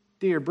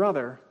 dear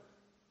brother,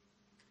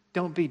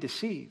 don't be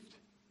deceived.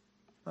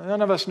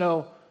 None of us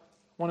know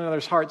one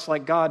another's hearts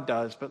like God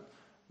does, but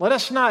let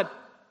us not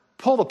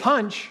pull the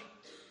punch.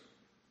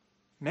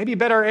 Maybe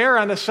better err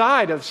on the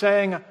side of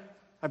saying,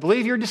 I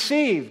believe you're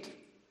deceived.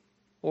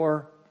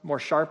 Or more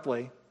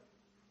sharply,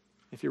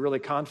 if you're really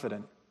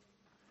confident,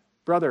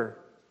 brother,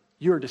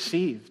 you're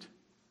deceived.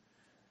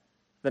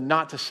 Then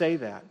not to say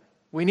that.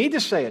 We need to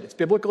say it. It's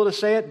biblical to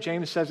say it.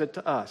 James says it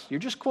to us. You're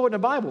just quoting a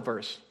Bible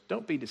verse.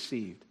 Don't be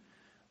deceived,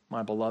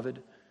 my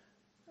beloved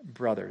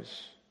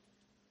brothers.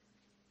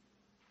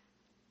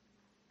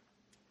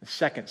 The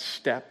second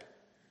step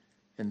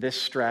in this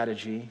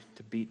strategy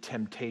to beat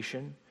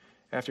temptation,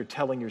 after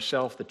telling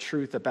yourself the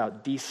truth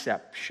about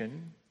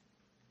deception,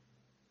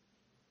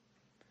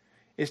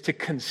 is to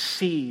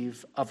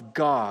conceive of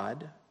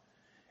God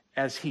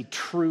as he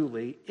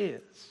truly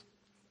is.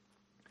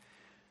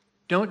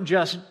 Don't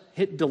just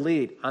hit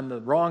delete on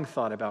the wrong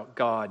thought about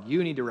God.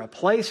 You need to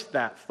replace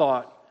that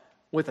thought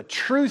with a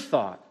true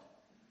thought,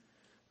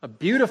 a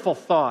beautiful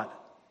thought,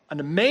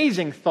 an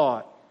amazing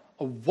thought,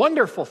 a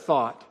wonderful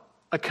thought,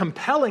 a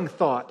compelling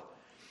thought.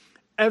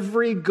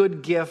 Every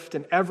good gift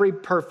and every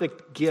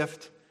perfect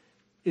gift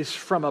is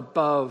from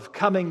above,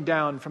 coming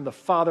down from the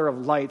Father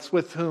of lights,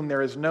 with whom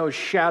there is no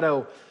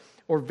shadow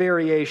or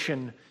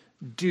variation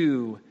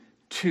due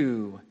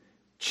to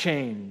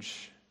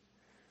change.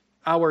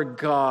 Our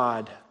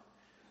God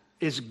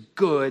is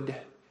good,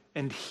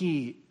 and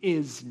he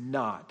is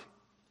not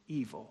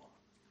evil.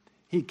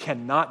 He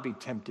cannot be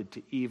tempted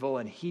to evil,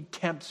 and he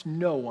tempts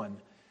no one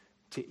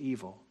to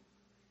evil.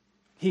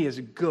 He is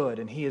good,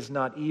 and he is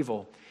not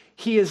evil.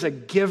 He is a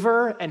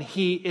giver, and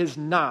he is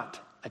not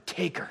a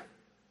taker.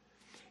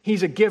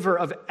 He's a giver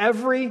of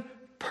every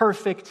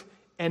perfect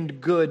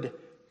and good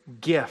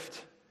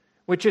gift,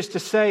 which is to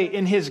say,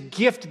 in his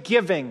gift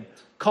giving,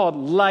 called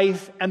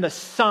life and the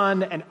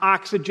sun and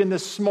oxygen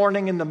this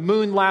morning and the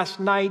moon last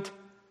night,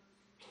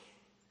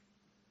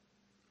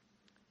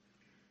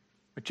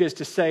 which is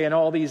to say, in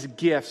all these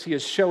gifts, he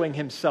is showing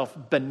himself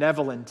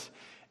benevolent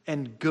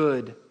and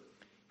good.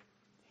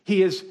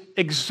 He is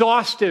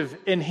exhaustive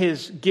in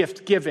his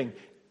gift giving,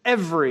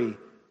 every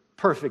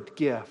perfect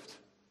gift.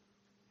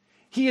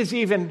 He is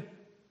even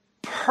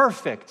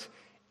perfect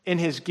in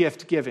his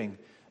gift giving.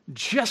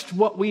 Just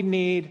what we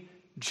need,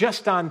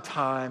 just on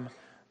time,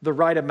 the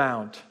right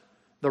amount,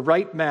 the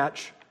right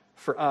match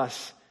for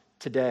us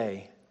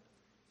today.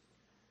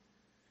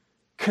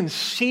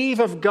 Conceive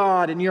of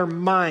God in your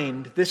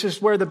mind. This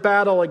is where the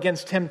battle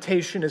against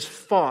temptation is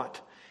fought.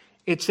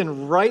 It's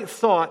in right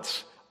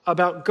thoughts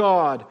about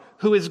God,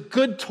 who is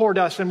good toward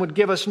us and would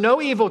give us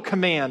no evil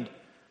command,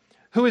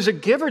 who is a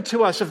giver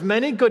to us of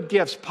many good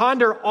gifts.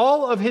 Ponder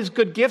all of his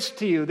good gifts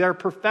to you, their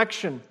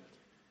perfection,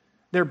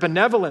 their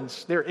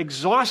benevolence, their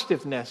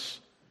exhaustiveness.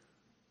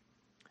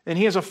 And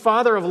he is a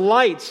father of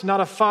lights,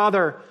 not a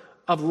father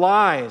of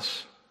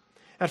lies.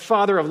 That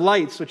father of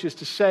lights, which is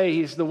to say,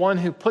 he's the one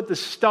who put the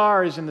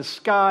stars in the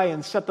sky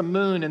and set the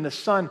moon and the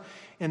sun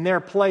in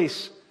their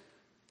place.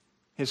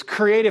 His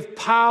creative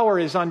power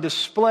is on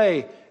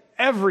display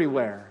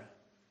everywhere.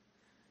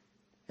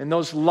 And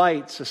those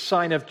lights, a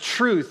sign of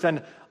truth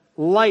and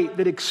light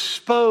that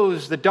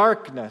expose the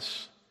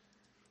darkness.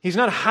 He's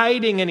not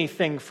hiding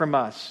anything from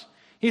us.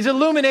 He's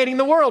illuminating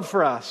the world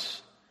for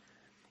us.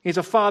 He's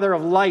a father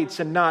of lights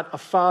and not a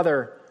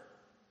father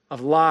of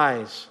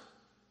lies.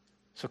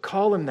 So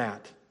call him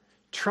that.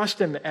 Trust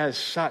him as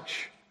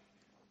such.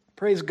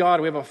 Praise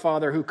God, we have a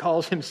Father who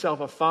calls himself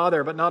a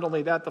Father, but not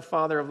only that, the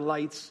Father of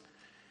lights.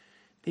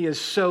 He is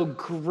so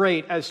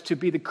great as to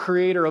be the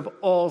creator of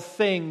all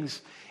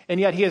things. And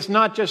yet he is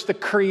not just the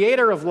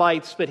creator of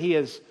lights, but he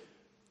is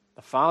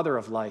the Father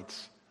of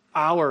lights,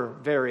 our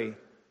very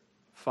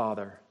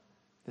Father.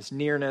 His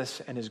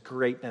nearness and his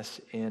greatness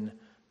in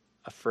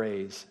a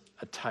phrase,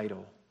 a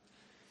title.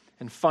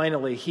 And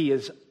finally, he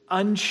is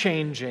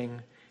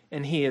unchanging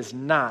and he is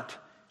not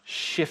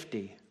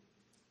shifty.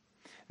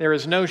 There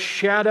is no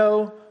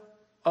shadow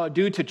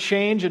due to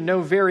change and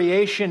no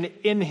variation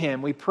in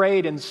him. We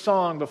prayed in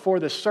song before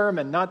the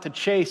sermon not to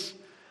chase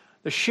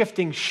the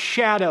shifting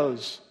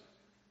shadows,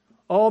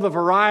 all the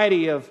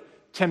variety of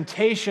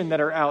temptation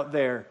that are out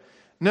there.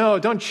 No,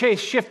 don't chase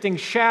shifting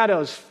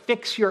shadows.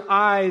 Fix your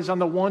eyes on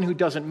the one who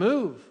doesn't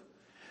move.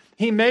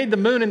 He made the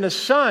moon and the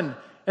sun,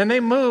 and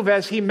they move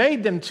as he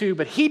made them to,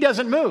 but he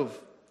doesn't move.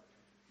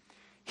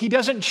 He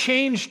doesn't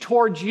change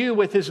towards you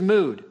with his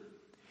mood.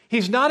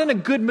 He's not in a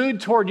good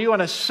mood toward you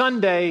on a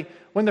Sunday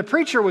when the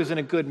preacher was in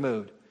a good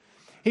mood.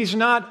 He's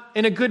not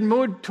in a good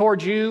mood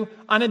toward you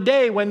on a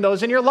day when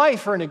those in your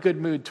life are in a good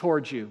mood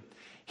towards you.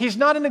 He's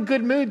not in a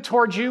good mood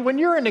towards you when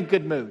you're in a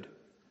good mood.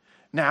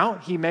 Now,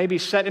 he may be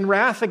set in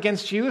wrath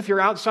against you if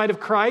you're outside of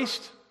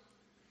Christ.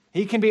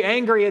 He can be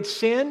angry at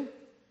sin.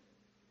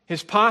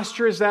 His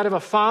posture is that of a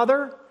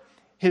father.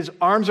 His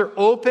arms are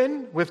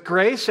open with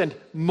grace and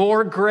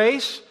more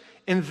grace.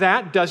 And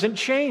that doesn't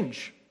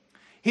change.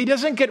 He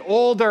doesn't get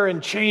older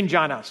and change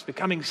on us,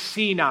 becoming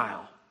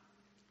senile.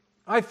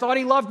 I thought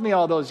he loved me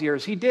all those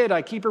years. He did.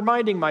 I keep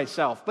reminding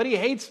myself. But he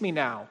hates me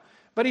now.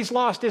 But he's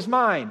lost his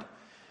mind.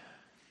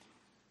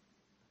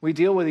 We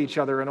deal with each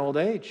other in old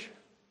age.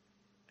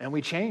 And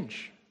we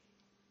change.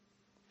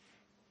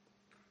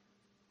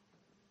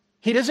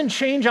 He doesn't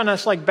change on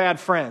us like bad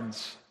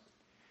friends.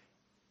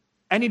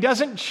 And he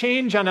doesn't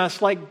change on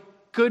us like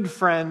good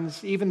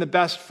friends, even the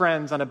best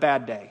friends on a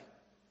bad day.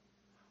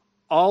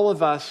 All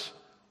of us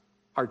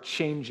are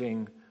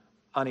changing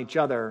on each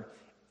other,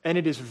 and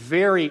it is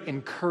very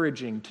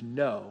encouraging to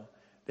know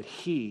that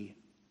he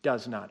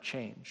does not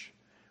change,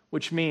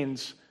 which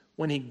means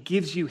when he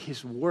gives you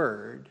his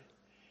word,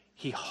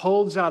 he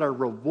holds out a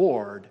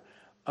reward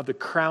of the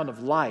crown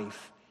of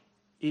life.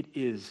 It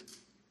is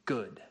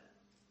good.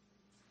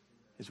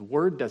 His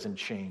word doesn't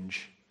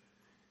change.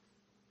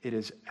 It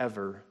is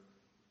ever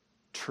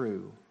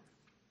true.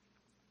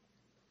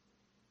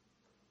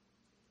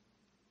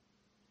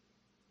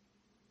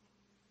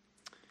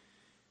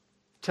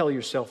 Tell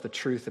yourself the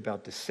truth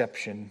about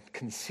deception.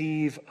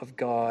 Conceive of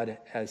God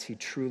as he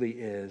truly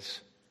is.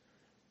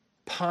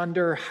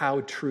 Ponder how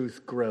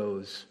truth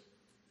grows.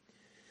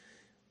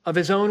 Of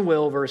his own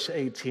will, verse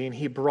 18,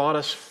 he brought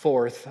us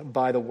forth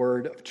by the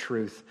word of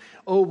truth.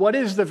 Oh, what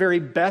is the very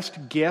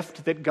best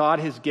gift that God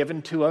has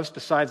given to us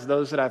besides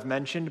those that I've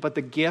mentioned, but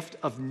the gift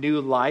of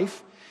new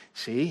life?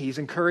 See, he's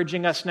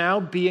encouraging us now.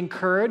 Be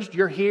encouraged.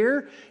 You're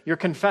here. You're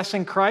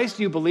confessing Christ.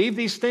 You believe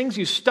these things.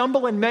 You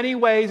stumble in many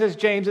ways, as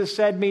James has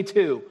said, me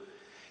too.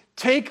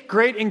 Take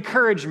great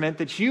encouragement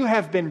that you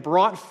have been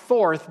brought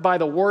forth by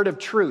the word of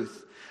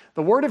truth.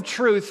 The word of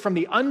truth from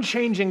the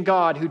unchanging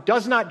God who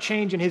does not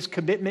change in his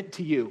commitment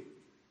to you.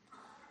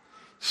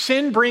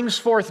 Sin brings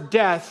forth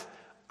death.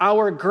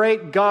 Our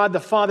great God,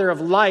 the Father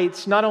of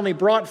lights, not only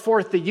brought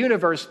forth the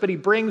universe, but he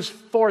brings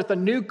forth a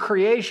new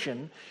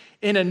creation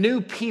in a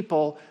new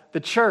people, the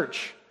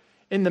church,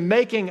 in the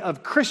making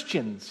of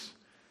Christians.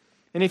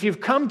 And if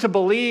you've come to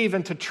believe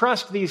and to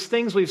trust these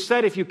things we've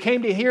said, if you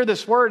came to hear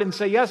this word and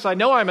say, yes, I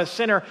know I'm a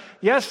sinner.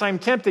 Yes, I'm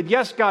tempted.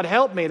 Yes, God,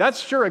 help me.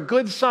 That's sure a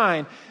good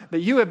sign that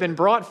you have been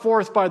brought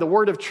forth by the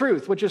word of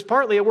truth, which is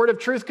partly a word of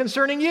truth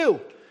concerning you,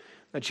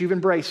 that you've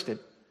embraced it.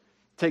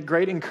 Take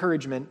great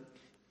encouragement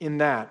in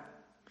that.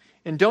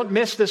 And don't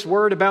miss this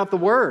word about the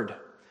word.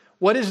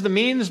 What is the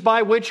means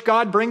by which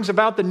God brings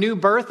about the new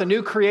birth, the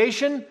new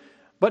creation?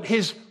 But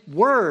his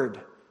word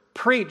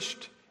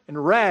preached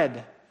and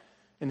read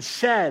and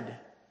said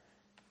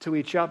to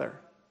each other.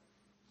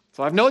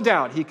 So I have no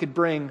doubt he could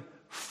bring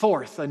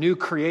forth a new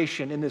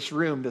creation in this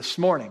room this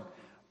morning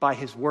by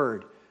his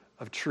word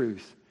of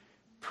truth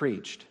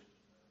preached.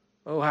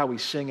 Oh, how we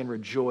sing and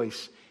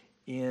rejoice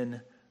in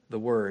the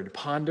word.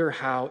 Ponder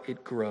how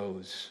it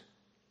grows.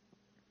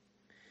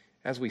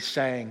 As we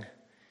sang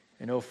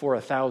in "Oh, for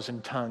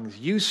 1,000 tongues,"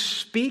 you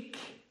speak,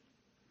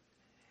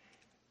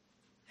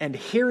 and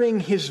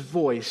hearing his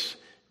voice,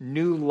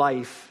 new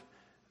life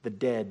the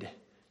dead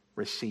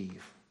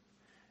receive.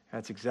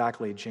 That's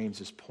exactly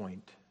James's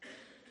point.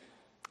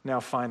 Now,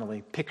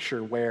 finally,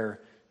 picture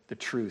where the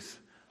truth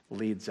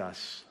leads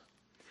us.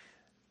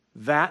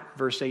 That,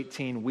 verse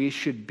 18, we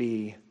should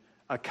be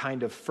a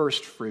kind of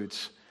first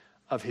fruits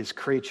of his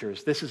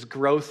creatures. This is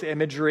growth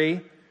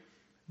imagery.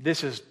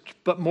 This is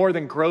but more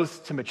than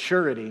growth to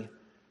maturity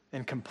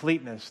and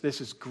completeness.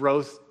 This is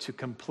growth to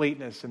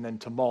completeness and then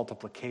to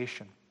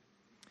multiplication.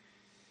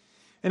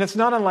 And it's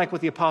not unlike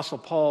what the Apostle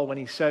Paul when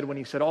he said,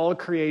 all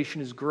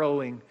creation is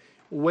growing,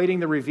 waiting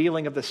the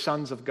revealing of the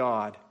sons of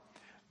God.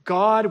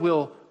 God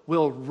will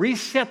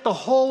reset the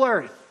whole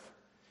earth,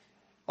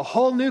 a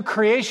whole new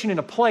creation in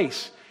a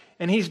place.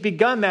 And he's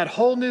begun that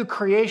whole new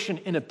creation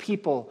in a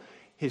people,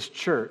 his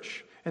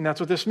church. And that's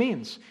what this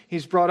means.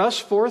 He's brought us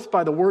forth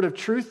by the word of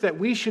truth that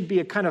we should be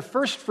a kind of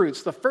first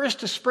fruits, the first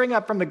to spring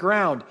up from the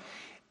ground.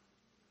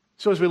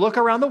 So as we look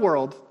around the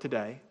world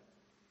today,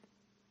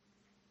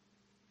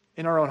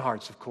 in our own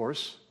hearts, of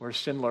course, where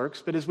sin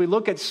lurks, but as we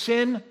look at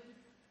sin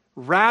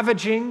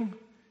ravaging,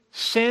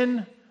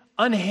 sin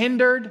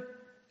unhindered,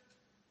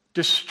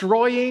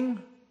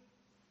 destroying,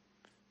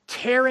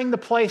 tearing the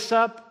place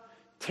up,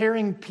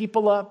 tearing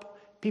people up,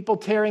 people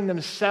tearing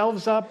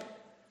themselves up,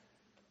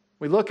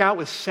 we look out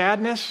with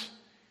sadness,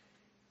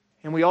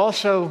 and we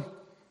also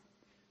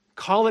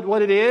call it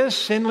what it is.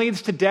 Sin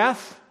leads to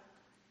death.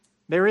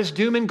 There is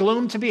doom and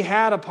gloom to be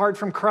had apart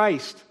from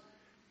Christ.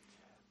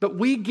 But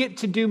we get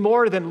to do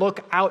more than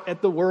look out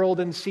at the world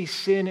and see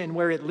sin and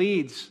where it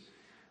leads.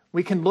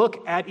 We can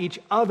look at each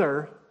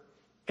other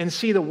and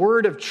see the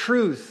word of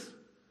truth,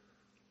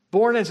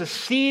 born as a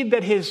seed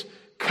that has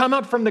come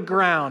up from the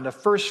ground, the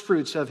first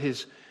fruits of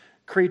his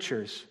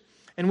creatures.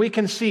 And we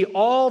can see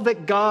all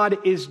that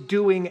God is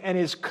doing and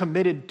is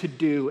committed to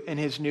do in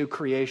his new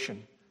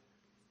creation.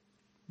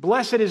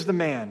 Blessed is the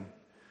man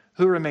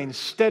who remains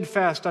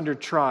steadfast under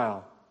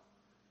trial.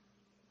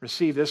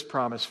 Receive this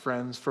promise,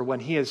 friends, for when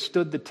he has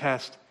stood the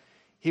test,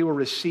 he will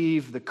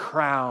receive the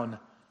crown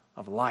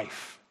of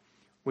life,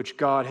 which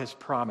God has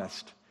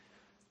promised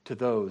to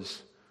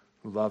those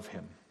who love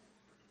him.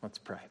 Let's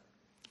pray.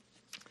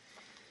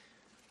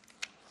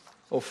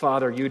 Oh,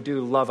 Father, you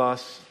do love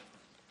us.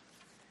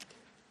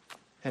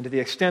 And to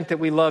the extent that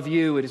we love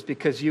you, it is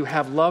because you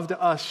have loved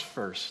us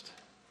first.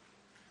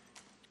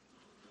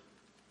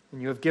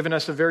 And you have given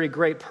us a very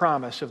great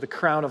promise of the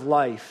crown of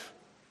life.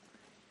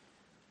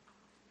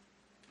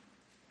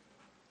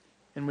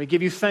 And we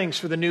give you thanks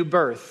for the new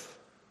birth,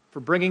 for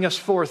bringing us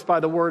forth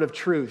by the word of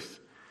truth.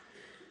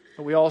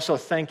 But we also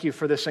thank you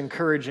for this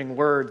encouraging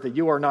word that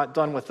you are not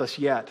done with us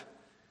yet.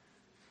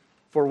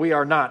 For we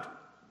are not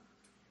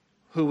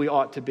who we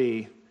ought to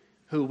be,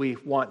 who we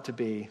want to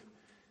be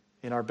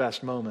in our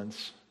best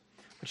moments.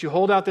 But you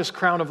hold out this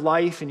crown of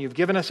life, and you've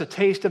given us a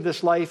taste of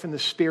this life in the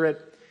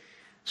Spirit.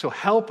 So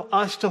help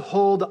us to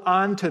hold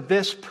on to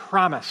this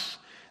promise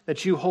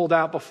that you hold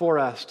out before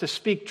us, to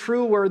speak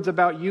true words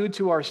about you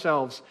to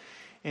ourselves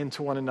and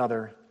to one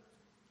another.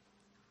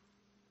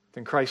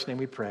 In Christ's name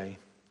we pray.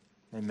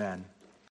 Amen.